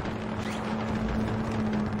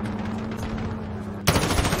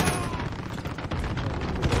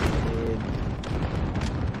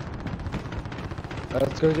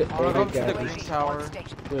 Let's go get I wanna go A to the guys. green tower.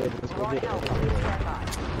 Good, let's go get A.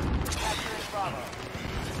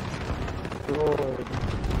 Lord.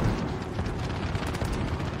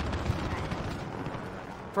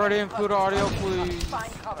 Freddy, include audio, please.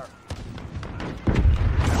 Find cover.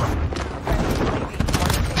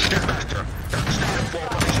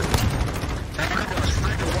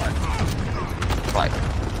 Like.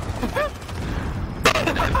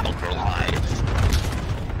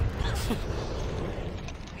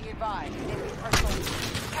 Be advised.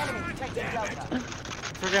 Enemy detected Delta.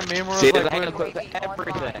 Forget me, we're See, like, there's when a clip for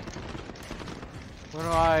everything.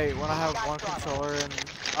 I have one controller and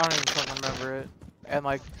I don't even fucking remember it, and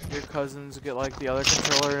like your cousins get like the other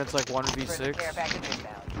controller and it's like 1v6. Care package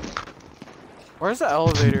inbound. Where's the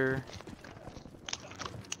elevator?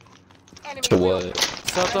 Enemy To what?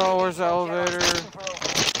 Setho, where's the elevator?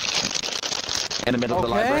 In the middle of the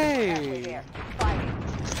library. Okay.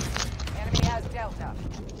 Enemy has Delta.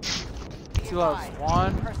 Be Two left. advised.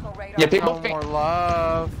 One. Personal radar. Yeah, people No think more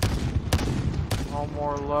love. No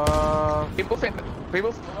more love. People think the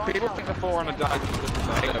 400 died because of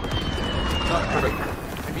the Halo. Not true.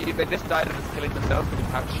 Maybe they just died of just killing themselves because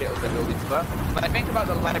how shit of their buildings were. But I think about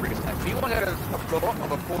the libraries. If you want to go to the top floor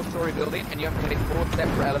of a 4-story building and you have to take 4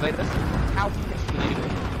 separate elevators, how can you do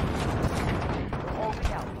it? Hold it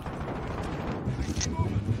down.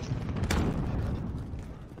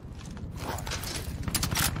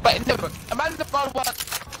 But no, imagine the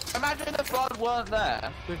flood weren't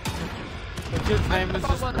there. The kid's name is The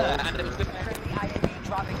just flood weren't there and it was just... Friendly IMD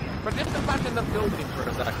dropping in. But just imagine the building for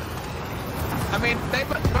a second. I mean, they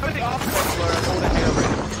put some of the artworks were all the Halo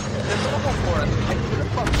Raiders. The normal forest, like, who the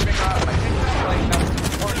fuck giving up? Like,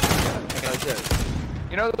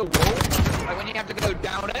 you know the wall? Like, when you have to go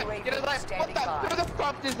down it? You know, like, who the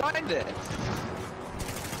fuck designed it?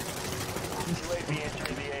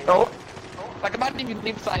 Oh, like, imagine if you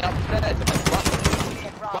leave something upstairs and like,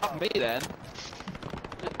 fuck me then.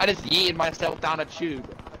 I just yeeted myself down a tube.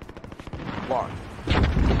 What?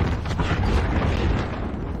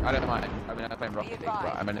 I don't mind. I mean, I'm playing Rocket League,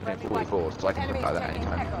 but I'm only playing 44, so I can play that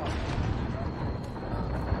anytime.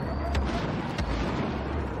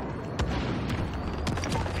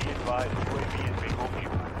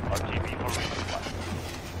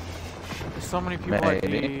 There's so many people like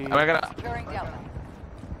Maybe. me. Am I gonna... Securing Delta.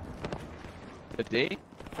 The D?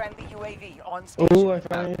 Friendly UAV on station. Oh, I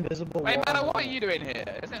found an invisible Wait, wall. man, what are you doing here?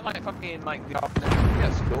 Isn't it like fucking like the afternoon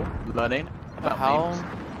at school? Learning? The about hell? memes?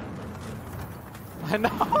 I know.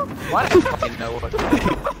 Why do I fucking know what?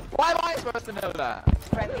 Why am I supposed to know that?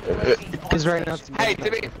 Friendly UAV on Because right now it's Hey, to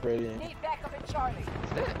be- Need backup in Charlie.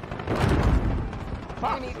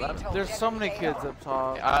 Fuck, Enemy man. VTOL There's so many heading kids AO. up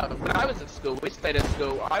top. When I was at school, we stayed at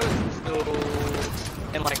school. I was in school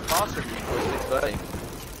in like classroom before 6:30.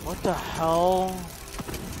 What the hell?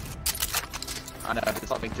 I know, did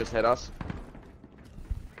something just hit us?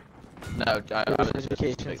 No, I was just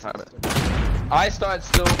I started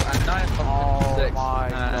school at 9 Oh 6, my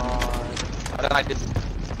and god. then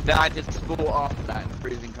I did school after that in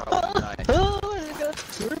freezing cold at night. Oh, I got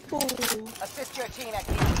triple. Assist your team at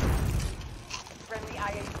friendly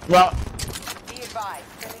IA. Well, Be advised.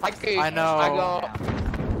 I know. I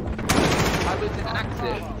was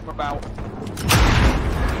inactive for about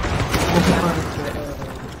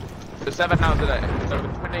for 7 hours a day. So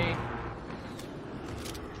 20.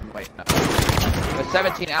 Wait, no. For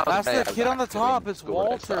 17 hours That's a day. the kid on the top. It's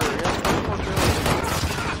Walter.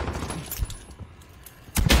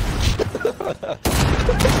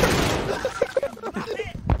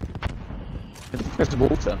 It's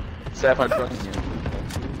Walter. Seth, I'm trusting you.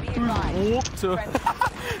 Be advised. Walter.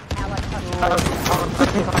 Allied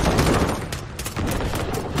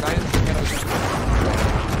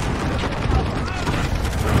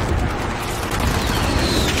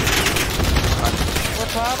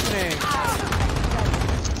What's happening?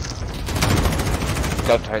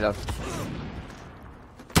 Don't try that.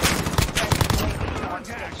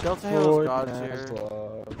 Delta Halo's God tier.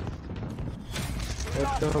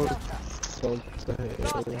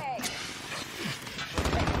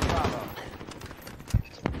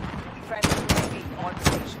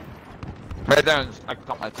 Red zones, I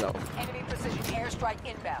got myself. Enemy precision airstrike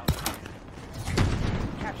inbound.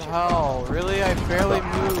 What the hell? Really? I barely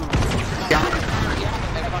moved. Yeah,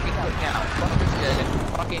 and fucking put me out.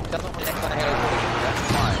 Fucking doesn't want to extra Halo. That's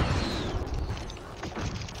fine.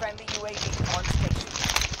 Friendly UAV on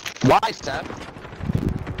station. Why, Seth?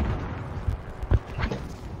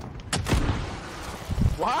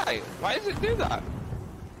 Why? Why does it do that?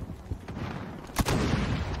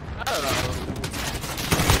 I don't know.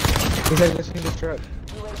 He's like listening to the truck.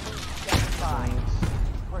 UAV standing by.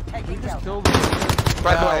 We're taking Just Delta. killed him.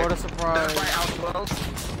 By the way, What a surprise.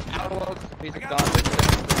 Outer Worlds, he's a garbage.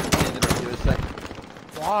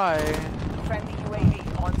 Why? Friendly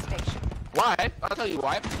UAV on station. Why? I'll tell you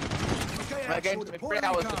why. Okay, My game took me 3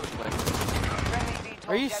 hours to play. Friendly VTOL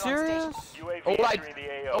Are you jet on serious? station.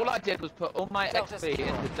 All I did was put all my XP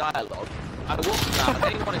into dialogue. I walked around, and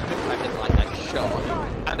anyone who took like a shot.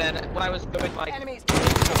 And then when I was going like Enemies to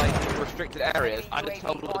like restricted areas, I just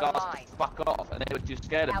told all the guys to fuck off, and they were too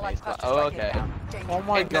scared of me. Allied It's like, cluster oh strike okay. inbound. Oh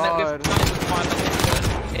my And then it god. was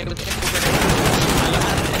it was infiltrated.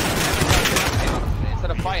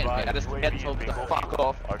 Instead of fighting me, I just get told to fuck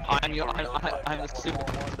off. I'm the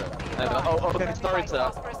super monster. Okay, sorry sir.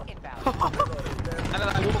 Phosphorus inbound. And then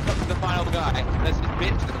I walk up to the final guy, and there's this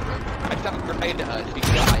bitch in the room. I just have a grenade at her, she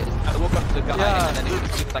dies. I walk up to the guy, and then he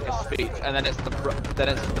gives like a speech, and then it's the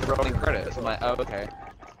rolling credits. I'm like, oh okay.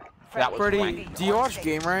 That was Pretty. wanky. Do you watch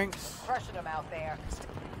Game Ranks? Crushing them out there.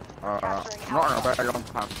 Not in a very long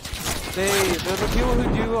time. They're the people who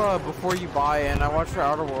do before you buy in. I watched their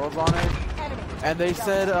Outer Worlds on it, and they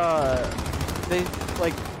said they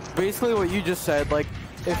like basically what you just said. Like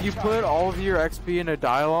if you put all of your XP into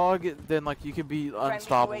dialogue, then like you could be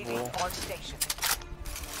unstoppable.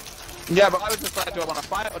 Yeah, but I was just like, do I want to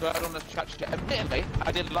fight or do I want to touch it? Admittedly,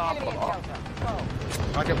 I did laugh a lot.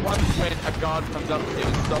 Like at one point, a guard comes up to you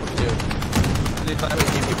and stops you. And he's like,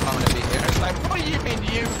 you people aren't going to be here. It's like, what do you mean,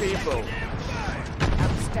 you people?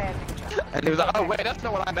 Outstanding. And he was like, oh wait, that's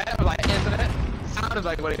not what I meant. I was like, isn't it? Sounded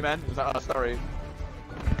like what he meant. He was like, oh, sorry.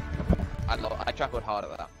 I chuckled hard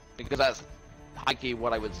at that. Because that's high-key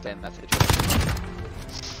what I would say in that situation.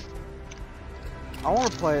 I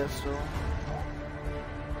want to play it still.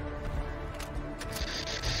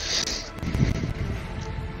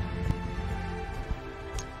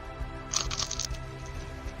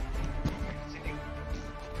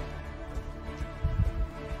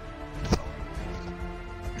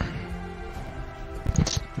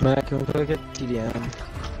 Matt, can we look at TDM?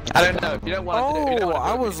 I don't know. If you don't want to do it,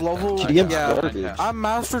 I was level. TDM's Yeah, garbage. I'm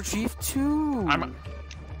Master Chief too.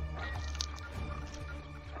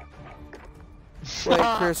 Wait,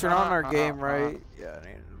 Chris, you're not in our game, right? Yeah, I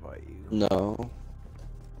need to invite you. No.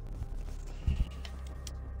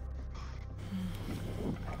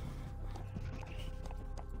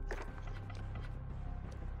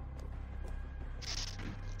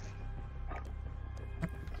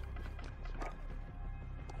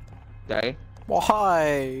 Okay.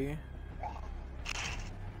 Why?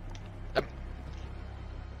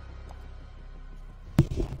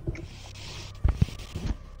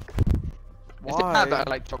 Is it bad that I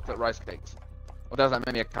like chocolate rice cakes? Or does that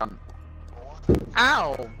make me a cunt?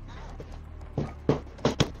 Ow!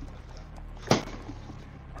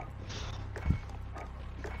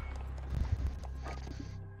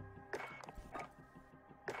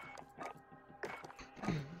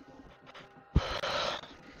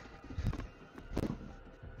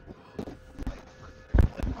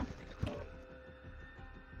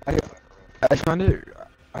 I find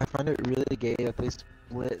it really gay that they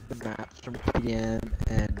split the maps from TDM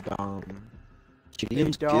and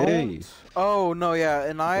TDM's They don't? gay. Oh no, yeah,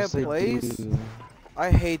 Anaya yes, they Place. do.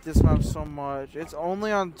 I hate this map so much. It's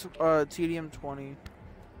only on TDM 20.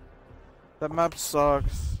 That map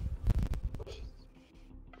sucks.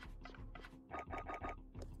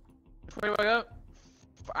 Which way do I go?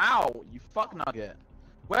 Ow! You fuck nugget.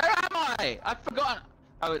 Where am I? I've forgotten.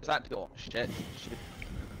 Oh, it's that door. Shit.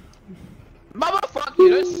 Motherfucker! You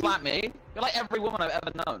don't slap me. You're like every woman I've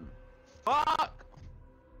ever known. Fuck!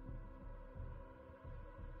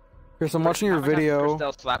 Chris, I'm watching your How many times video.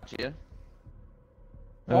 Christelle slapped you.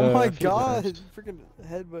 Oh my a few god, times. freaking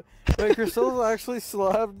headbutt. Wait, Christelle's actually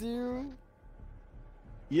slapped you?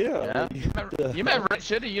 Yeah. Yeah. You met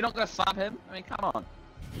Richard. Are you not gonna slap him? I mean, come on.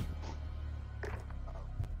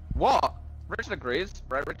 What? Richard agrees,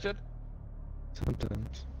 right, Richard?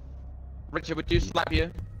 Sometimes. Richard, would you slap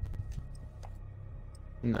you?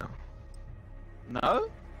 No. No?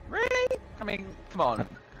 Really? I mean, come on.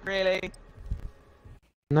 Really?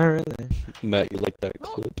 Not really. Matt, you like that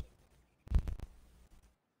clip?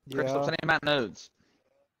 Crystal, Yeah. send him Matt nodes.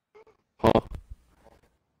 Huh?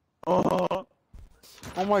 Oh.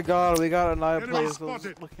 Oh my god, we got Anaya Enemy Place. I was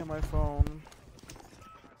spotted. looking at my phone.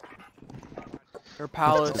 Or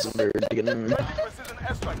Palace. Precision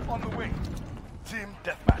airstrike on the wing. Team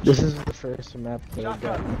deathmatch. This is the first map that I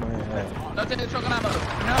got in my head. Don't take the shotgun ammo.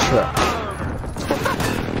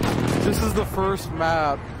 No. This is the first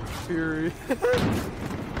map. Fury.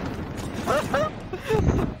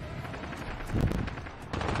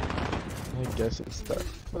 I guess it's that.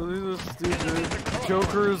 Oh, this is stupid.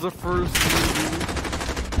 Joker is the first movie.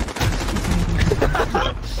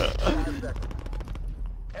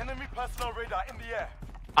 Enemy personal radar in the air.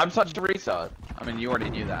 I'm such a retard. I mean, you already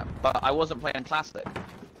knew that, but I wasn't playing classic.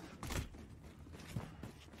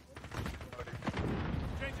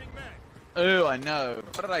 Changing mag. Ooh, I know.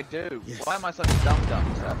 What did I do? Yes. Why am I such a dumb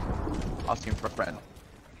Seth? Asking for a friend.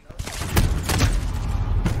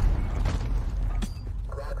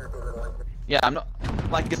 Yeah, I'm not.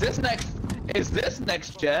 Like, is this next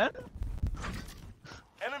gen?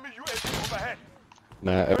 Enemy UAV overhead.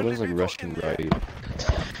 Matt, everyone's like rushing right.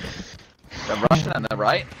 They're Russian and they're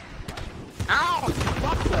right. Ow!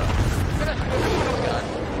 Fucker!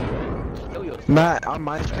 Kill yourself. Matt, on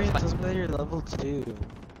my screen it says that you're level 2.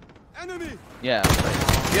 Enemy. Yeah.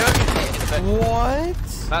 Yeah. What?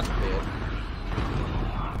 That's weird.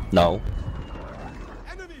 No.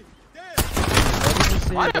 Enemy. Dead. Why did you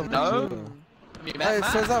say I you're don't level know. 2? Have you met Hey, it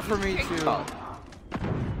Matt? says that for me too. Oh.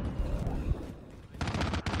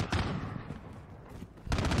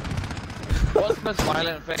 What's the most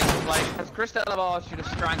violent thing? Like, has Christelle ever asked you to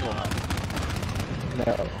strangle her?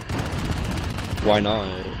 No. Why not?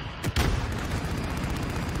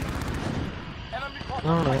 Enemy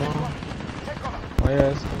No, no. Take cover. Why are you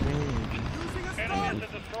asking me? Enemy at the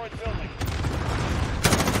destroyed building.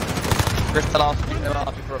 Christelle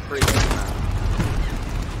asked you for a free game now.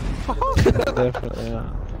 Definitely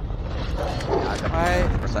not.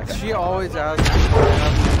 For a second. She always asks me.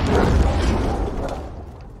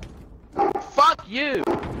 Fuck you!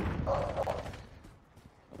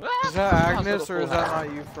 Is that Agnes or is that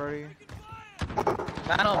not you, Freddy?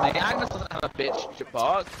 Ban on me. Agnes doesn't have a bitch to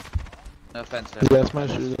bark. No offense to her. That's my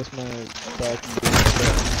shoe, that's my back.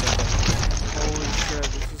 Holy shit,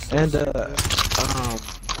 this is so And, stupid.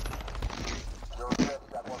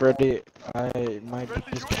 Freddy, I might be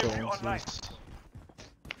his condolences.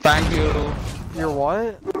 Thank you. You're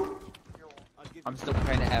what? I'm still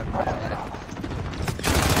trying to have my head.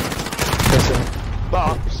 Listen,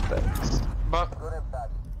 But, respects.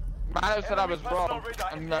 Mano said I was wrong,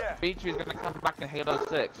 and that Beachy's gonna come back in Halo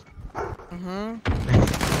 6. Mm-hmm.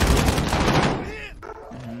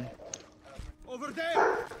 Over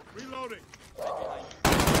there. Reloading.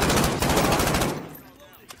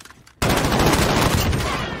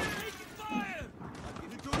 Fire.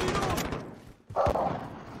 Need to reload.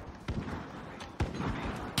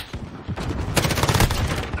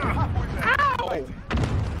 Ow!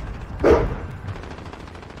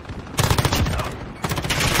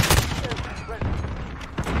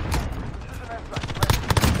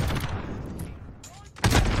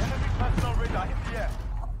 Enemy personal radar in the air.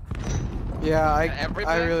 Yeah, I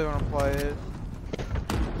Everybody? really want to play it.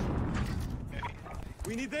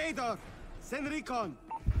 We need data. Send recon.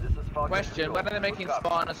 Question, when are they making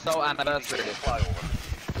Spartan Assault Anniversary?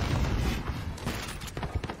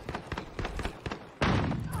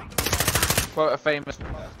 Quote a famous...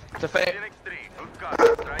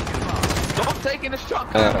 Stop taking the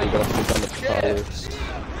shotgun! We gotta put on the Shit. towers.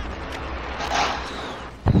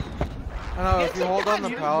 I know, if you hold on the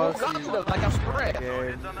palace, you like a sprint.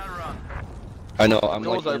 I know, I'm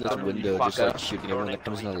like Doors in this open, window, you just like fucker. shooting everyone that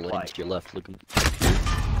comes in the lane to your left, looking.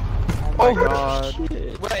 Oh my god.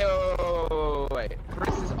 Shit. Wait.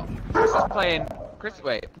 Chris is playing. Chris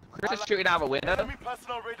is shooting out of a window. Enemy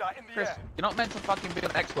personal radar in the Chris, air. you're not meant to fucking be on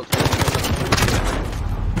Xbox.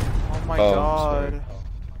 Oh my Oh, god.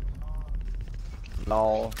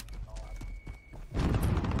 Lol.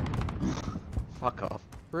 Fuck off.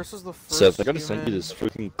 Chris is the first Seth, I gotta send you human this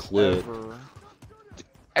freaking clip. ever.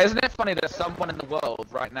 Isn't it funny that someone in the world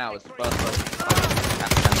right now is the first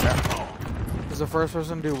person to Is the first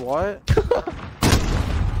person to do what?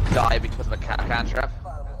 die because of a can trap?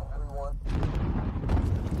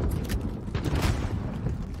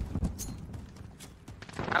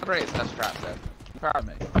 How great is that trap, Seth? Proud of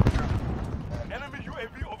me. Enemy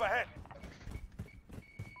UAV overhead.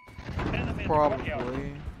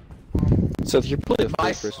 Probably. Seth, you're probably the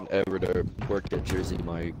Nice. first person ever to work at Jersey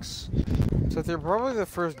Mike's. Seth, you're probably the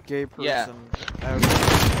first gay person Yeah. ever.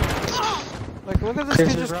 Like, look at this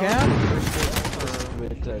kid just camp.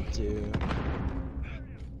 With that too.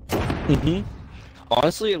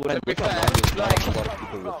 Honestly, when I To be look at fair, mine, there's not like- a lot of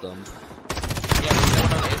people with them. Yeah, but no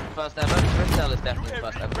one is the first ever. Christelle is definitely the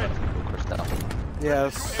first ever. Christelle.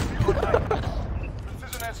 Yes.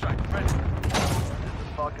 Precision airstrike. Ready.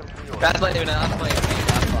 That's not even that's not even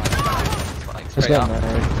that's like Just straight got up.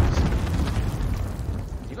 married.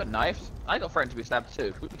 You got knifed? I got threatened to be stabbed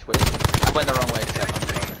too. We twisted. I went the wrong way, Seth.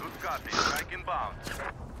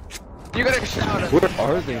 You gotta shout at Where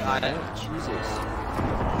are they, I man? know. Jesus.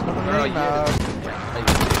 Where are you?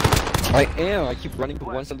 I am. I keep running to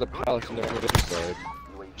one side of the palace and they're on the other side.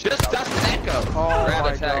 Just that's an echo. Oh Grab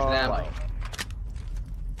my the tags God. now.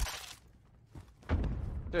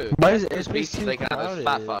 Dude, Why is this airspace beast too they can have those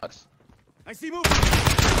fat crowded? fucks. I see move.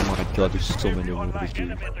 Oh my god, there's so many movies,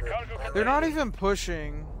 dude. They're not even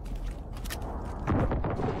pushing.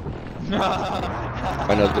 I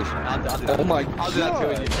know there's. I'll do that. Oh my I'll do that too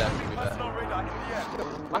with you, god. Seth. To be fair. Personal radar in the air.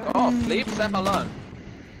 Fuck off. Leave Seth alone.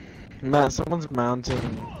 Man, someone's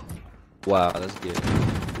mounting. Wow, that's good.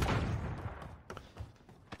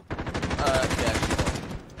 Yeah, sure.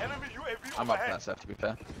 Enemy UAV I'm up for overhead. that, Seth, to be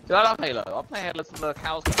fair. Dude, I love Halo. I'll play Halo till the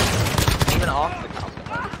cows come home. Even after the cows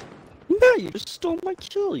come home. No, you just stole my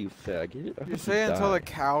kill, you faggot. I You hope say until the die.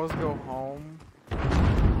 cows go home?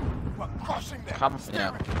 We're crushing them. Come,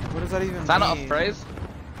 yeah. What does that even Is mean? that not a phrase?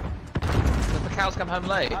 Does the cows come home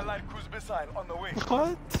late? Allied cruise missile on the way.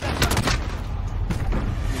 What?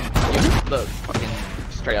 Look, fucking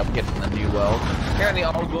straight up get from the new world. Here in the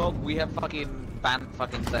old world, we have fucking banned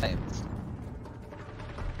fucking saints.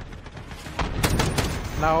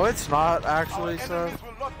 No, it's not actually, Our so. enemies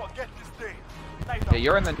will not forget this day. Night Yeah,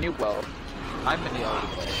 you're in the new world. I'm in the old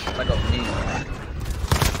world. I got me.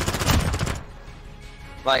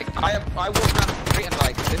 Like, I walk down the street and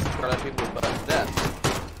like, this is where other people burn to death.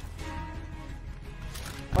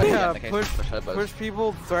 Oh yeah, in the case push of turbos. push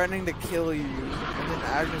people threatening to kill you, and then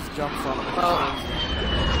Agnes jumps on them. Oh.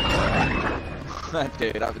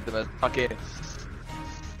 Dude, that was the most fucking...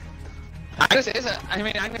 Agnes isn't, I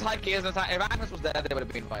mean, Agnes like is, if Agnes was there, they would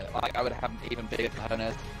have been fine. Like, I would have even bigger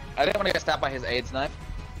cojones. I didn't want to get stabbed by his AIDS knife.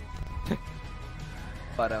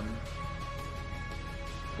 But,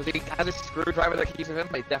 because he has a screwdriver that keeps with him,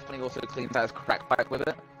 but he definitely also cleans out his crack pipe with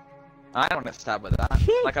it. I don't want to stab with that.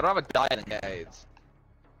 Like, I'd rather die than get AIDS.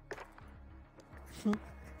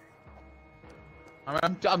 I mean,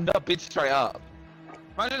 I'm not bitch straight up.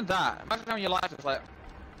 Imagine that. Imagine having your life is like,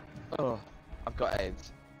 oh, I've got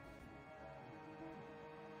AIDS.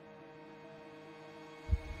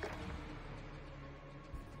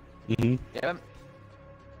 Yeah,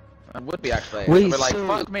 I would be actually. Wait, I'd be like, so-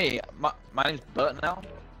 fuck me. My name's Bert now.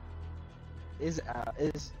 Is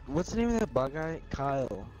what's the name of that bug guy?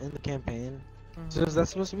 Kyle in the campaign. So is that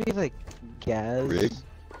supposed to be like Gaz? Rig?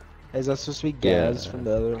 Is that supposed to be Gaz Yeah. from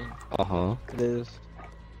the other one? Uh-huh. It is.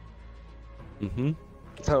 Sergeant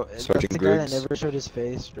So that's the guy that Griggs? never showed his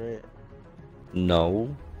face, right?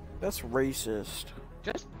 No. That's racist.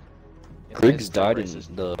 Just. Griggs It's died in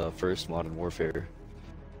racist. the first Modern Warfare.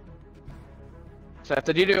 Seth,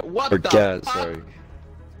 did you do it? What Or the Gaz, fuck? sorry.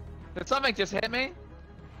 Did something just hit me?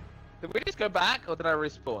 Did we just go back, or did I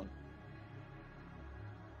respawn?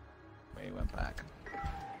 We went back.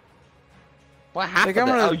 What happened? I'm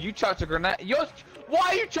there? gonna- Oh, you chucked a grenade. Why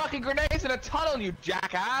are you chucking grenades in a tunnel, you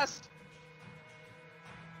jackass?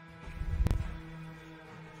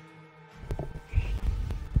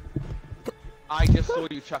 I just saw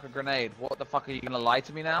you chuck a grenade. What the fuck, are you gonna lie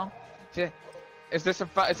to me now? Is this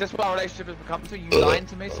what our relationship has become to? You lying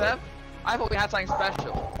to me, Seth? I thought we had something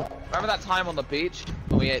special. Remember that time on the beach?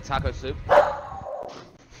 When we ate taco soup?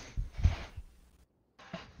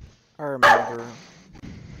 I remember.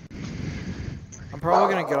 I'm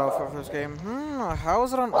probably gonna get off of this game. How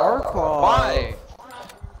is it on our call? Why?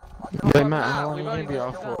 Wait, Matt, how long are you gonna be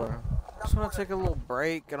off for? Just wanna take a little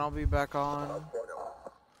break and I'll be back on.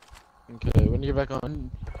 Okay, when you get back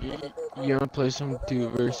on, you wanna play some 2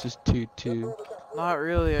 versus 2. Not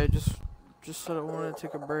really, I just said I wanted to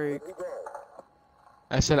take a break.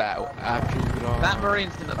 I said after you get off. That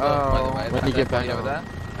Marine's in the boat, by the way. When you get back over there.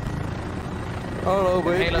 Oh no,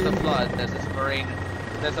 wait. Halo the Flood, there's a Marine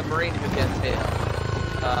who gets hit.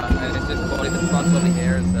 And it's this body, the front body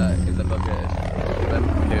here is a bugger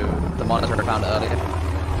who the monitor found earlier.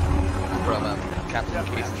 From Captain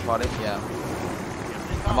Keith's body, yeah.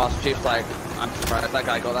 And Master Chief's like, I'm surprised that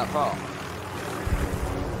guy got that far.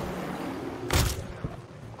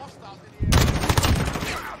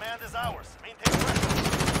 Command is ours. Maintain pressure.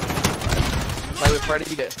 Play with Freddy,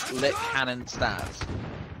 you get lit cannon stats.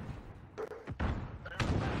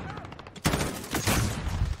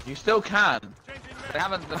 You still can. They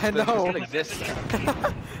haven't. I know. They still exist.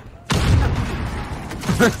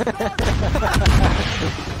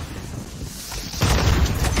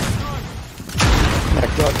 My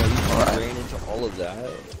god, no, you ran into all of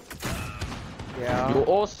that. Yeah. You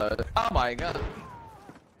also. Oh my god.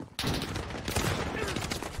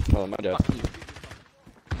 Oh, my dad. Fuck you.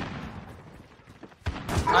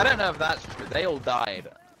 I don't know if that's true. They all died.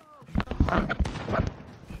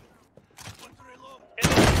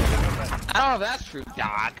 I don't know if that's true,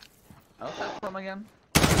 Doc. How's that from again?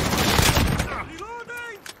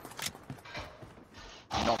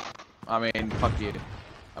 No. I mean, fuck you.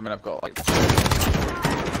 I mean, I've got like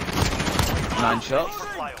 9 shots.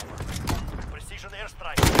 Precision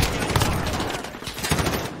airstrike.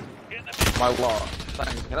 My what?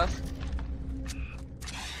 Thanks, hit us?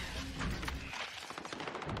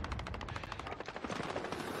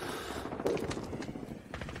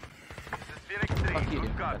 Fuck you.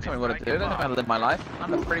 Don't tell me what to do. They don't know how to live my life.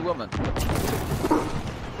 I'm a free woman.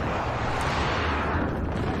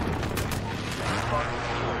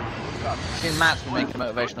 These Matt's been making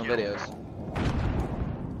motivational videos.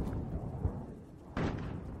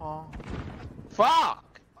 Oh.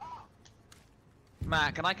 Fuck!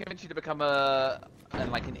 Matt, can I convince you to become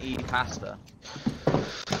like an E-pastor?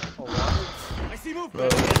 I see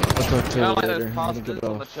movement. I'll talk to You you know, like later. those I'm gonna pastors get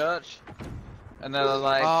on the off. church? And they're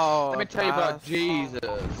like, Oh, let me tell you about Jesus.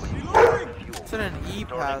 It's in an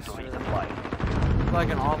e-pastor. Like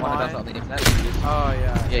an One that does it on online. the internet. Oh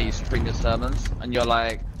yeah. Yeah, you stream your sermons, and you're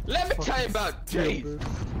like, let me tell you about Jesus.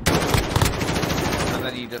 And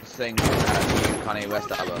then you just sing that Kanye West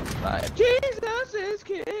album, like, Jesus is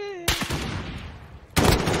King.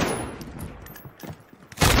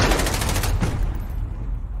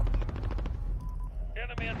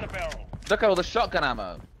 Enemy at the barrel. Look at all the shotgun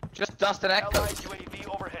ammo. Just dust and echo. Allied UAV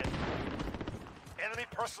overhead. Enemy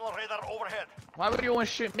personal radar overhead. Why would you always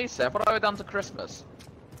shoot me, Seth? What have I done to Christmas?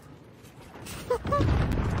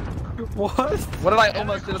 What? What did I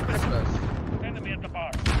almost do to Christmas? Enemy at the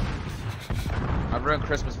bar. I ruined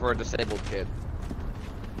Christmas for a disabled kid.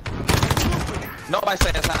 Not by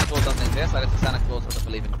saying Santa Claus doesn't exist, I just say Santa Claus doesn't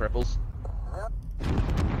believe in cripples.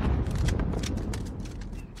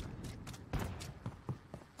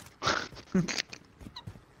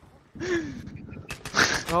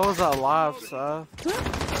 What was that laugh, Seth?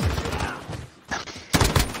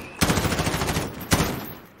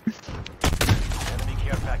 Enemy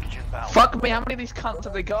care package inbound. Fuck me, how many of these cunts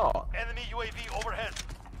have they got? Enemy UAV overhead.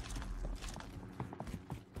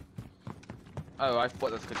 Oh, I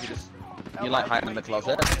thought that's because you like hiding in the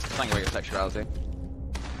closet. It's not your sexuality.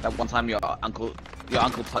 That one time your uncle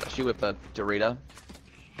touched you with a Dorito.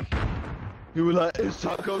 You were like, it's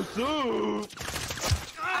taco soup!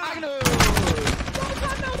 I know!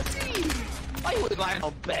 Why you lying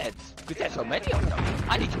on beds? Because there's so many of them.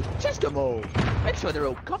 I need you to test them all. Make sure they're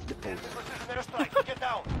all comfortable. Precision airstrike. Get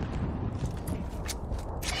down.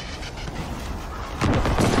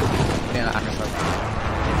 Yeah, I know.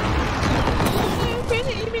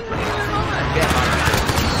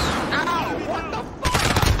 Ow! What the fuck?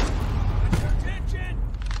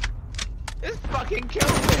 This fucking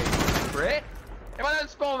killed me, Brit. If I don't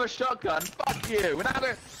spawn with a shotgun, fuck you. We're not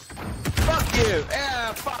gonna... Fuck you.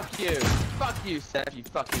 Yeah, fuck you. Fuck you, Seth, you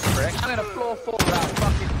fucking prick. I'm gonna floor 4 without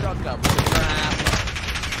fucking shotgun.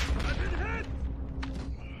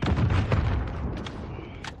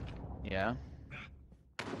 Yeah.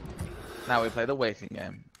 Now we play the waiting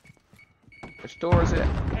game. Which door is it?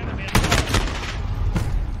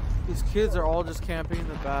 These kids are all just camping in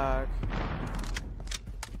the back.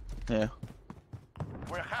 Yeah.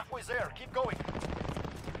 We're halfway there. Keep going.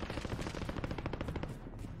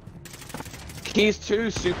 Keys 2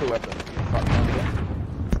 super weapon.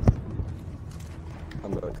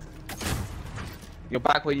 I'm back. You're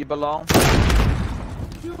back where you belong.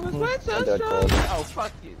 My dad called. Oh,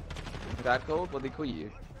 fuck you. Your dad called? What did he call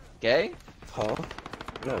you? Gay? Huh?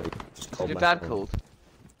 No, he just What called your my dad phone. called?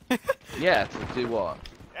 Yeah, to do what?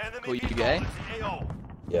 Call you gay?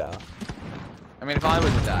 Yeah. I mean, if I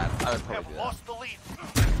was a dad, I would probably do that. Lost the lead.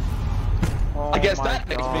 Oh I guess my that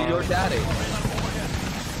makes me God. your daddy.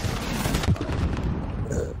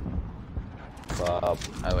 Stop.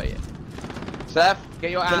 Oh, wait. Seth,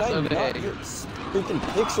 get your Can ass I over not here. get freaking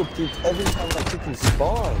pixel peek every time I freaking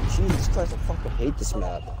spawn? Jesus Christ, I fucking hate this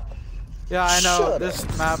map. Yeah, I know. Shut This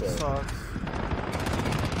up, map Seth. sucks.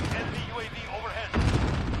 Enemy UAV overhead.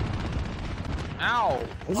 Ow!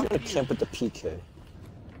 I'm just gonna camp at the PK.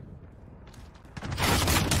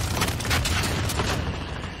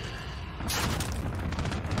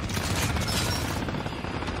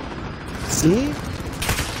 See?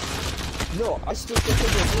 No, I still think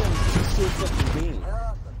they're doing still fucking me.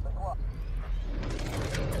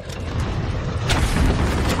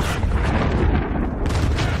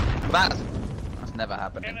 That's never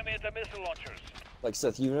happened. Enemy at the missile launchers. Like,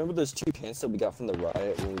 Seth, you remember those 2 pants that we got from the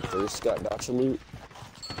riot when we first got gotcha loot?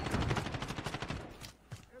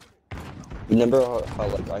 You remember how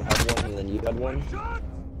like, I had one and then you had one?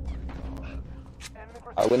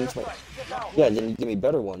 I went into my... Yeah, then you gave me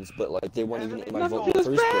better ones, but like, they weren't even in my vault in the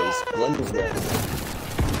first place. Glenn was wearing them.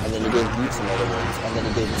 And then you gave you some other ones, and then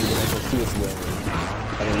you gave me the ones that he was wearing.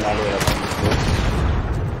 And then now they're like,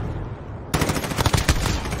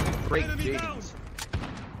 Great jeans.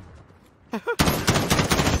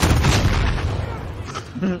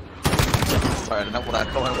 Sorry, I don't know what that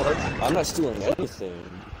comment was. I'm not stealing anything.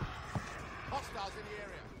 Hostiles in the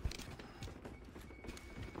area.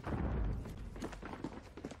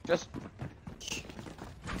 Just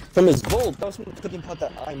From his vault, that was from the cooking pot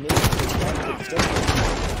that I made.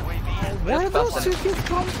 Where did those two kids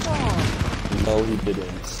come from? No, he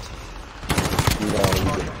didn't. No, he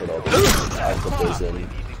didn't put all those. I put those in.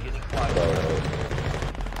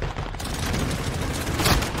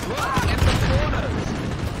 look in the corners.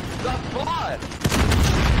 The blood.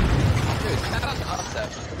 Dude, shout out to us,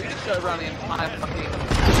 Seth. We just showed around the entire fucking.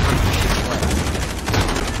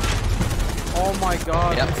 Oh my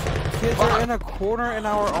God. Yep. These kids are in a corner in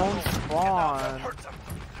our own spawn.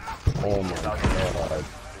 Oh my god.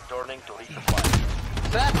 Returning to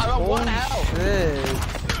resupply. Seth, I got Holy one out. shit.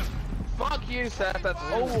 Fuck you, Seth. That's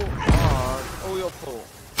all your fault.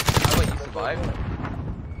 Oh wait, you survived.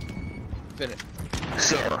 Finish.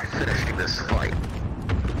 So, finishing this fight.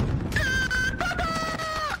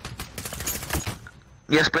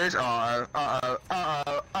 Yes, please. The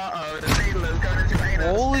needle is going into my anus.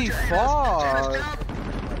 Holy Into anus. fuck.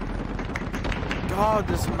 God,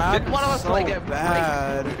 this map Did one of is us so like get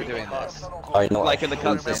bad. raped for doing this? I know. Like in the I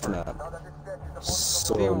hate cutscene. this map.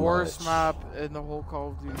 So The worst much. map in the whole Call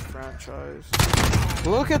of Duty franchise.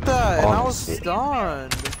 Look at that, and I was Honestly.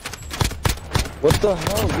 stunned. What the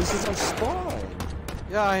hell? This is our spawn.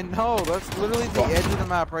 Yeah, I know. That's literally the edge of the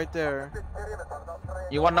map right there.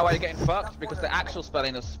 You wanna know why you're getting fucked? Because the actual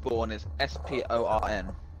spelling of spawn is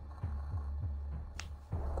S-P-O-R-N.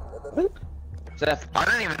 Seth, I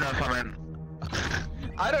don't even know if I'm in.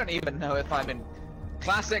 I don't even know if I'm in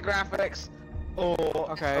classic graphics or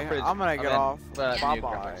Okay, original. I'm gonna get in, off. new Bye bye.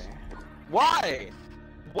 graphics. Why?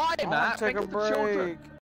 Why, I wanna Matt? take Think a of the children. break.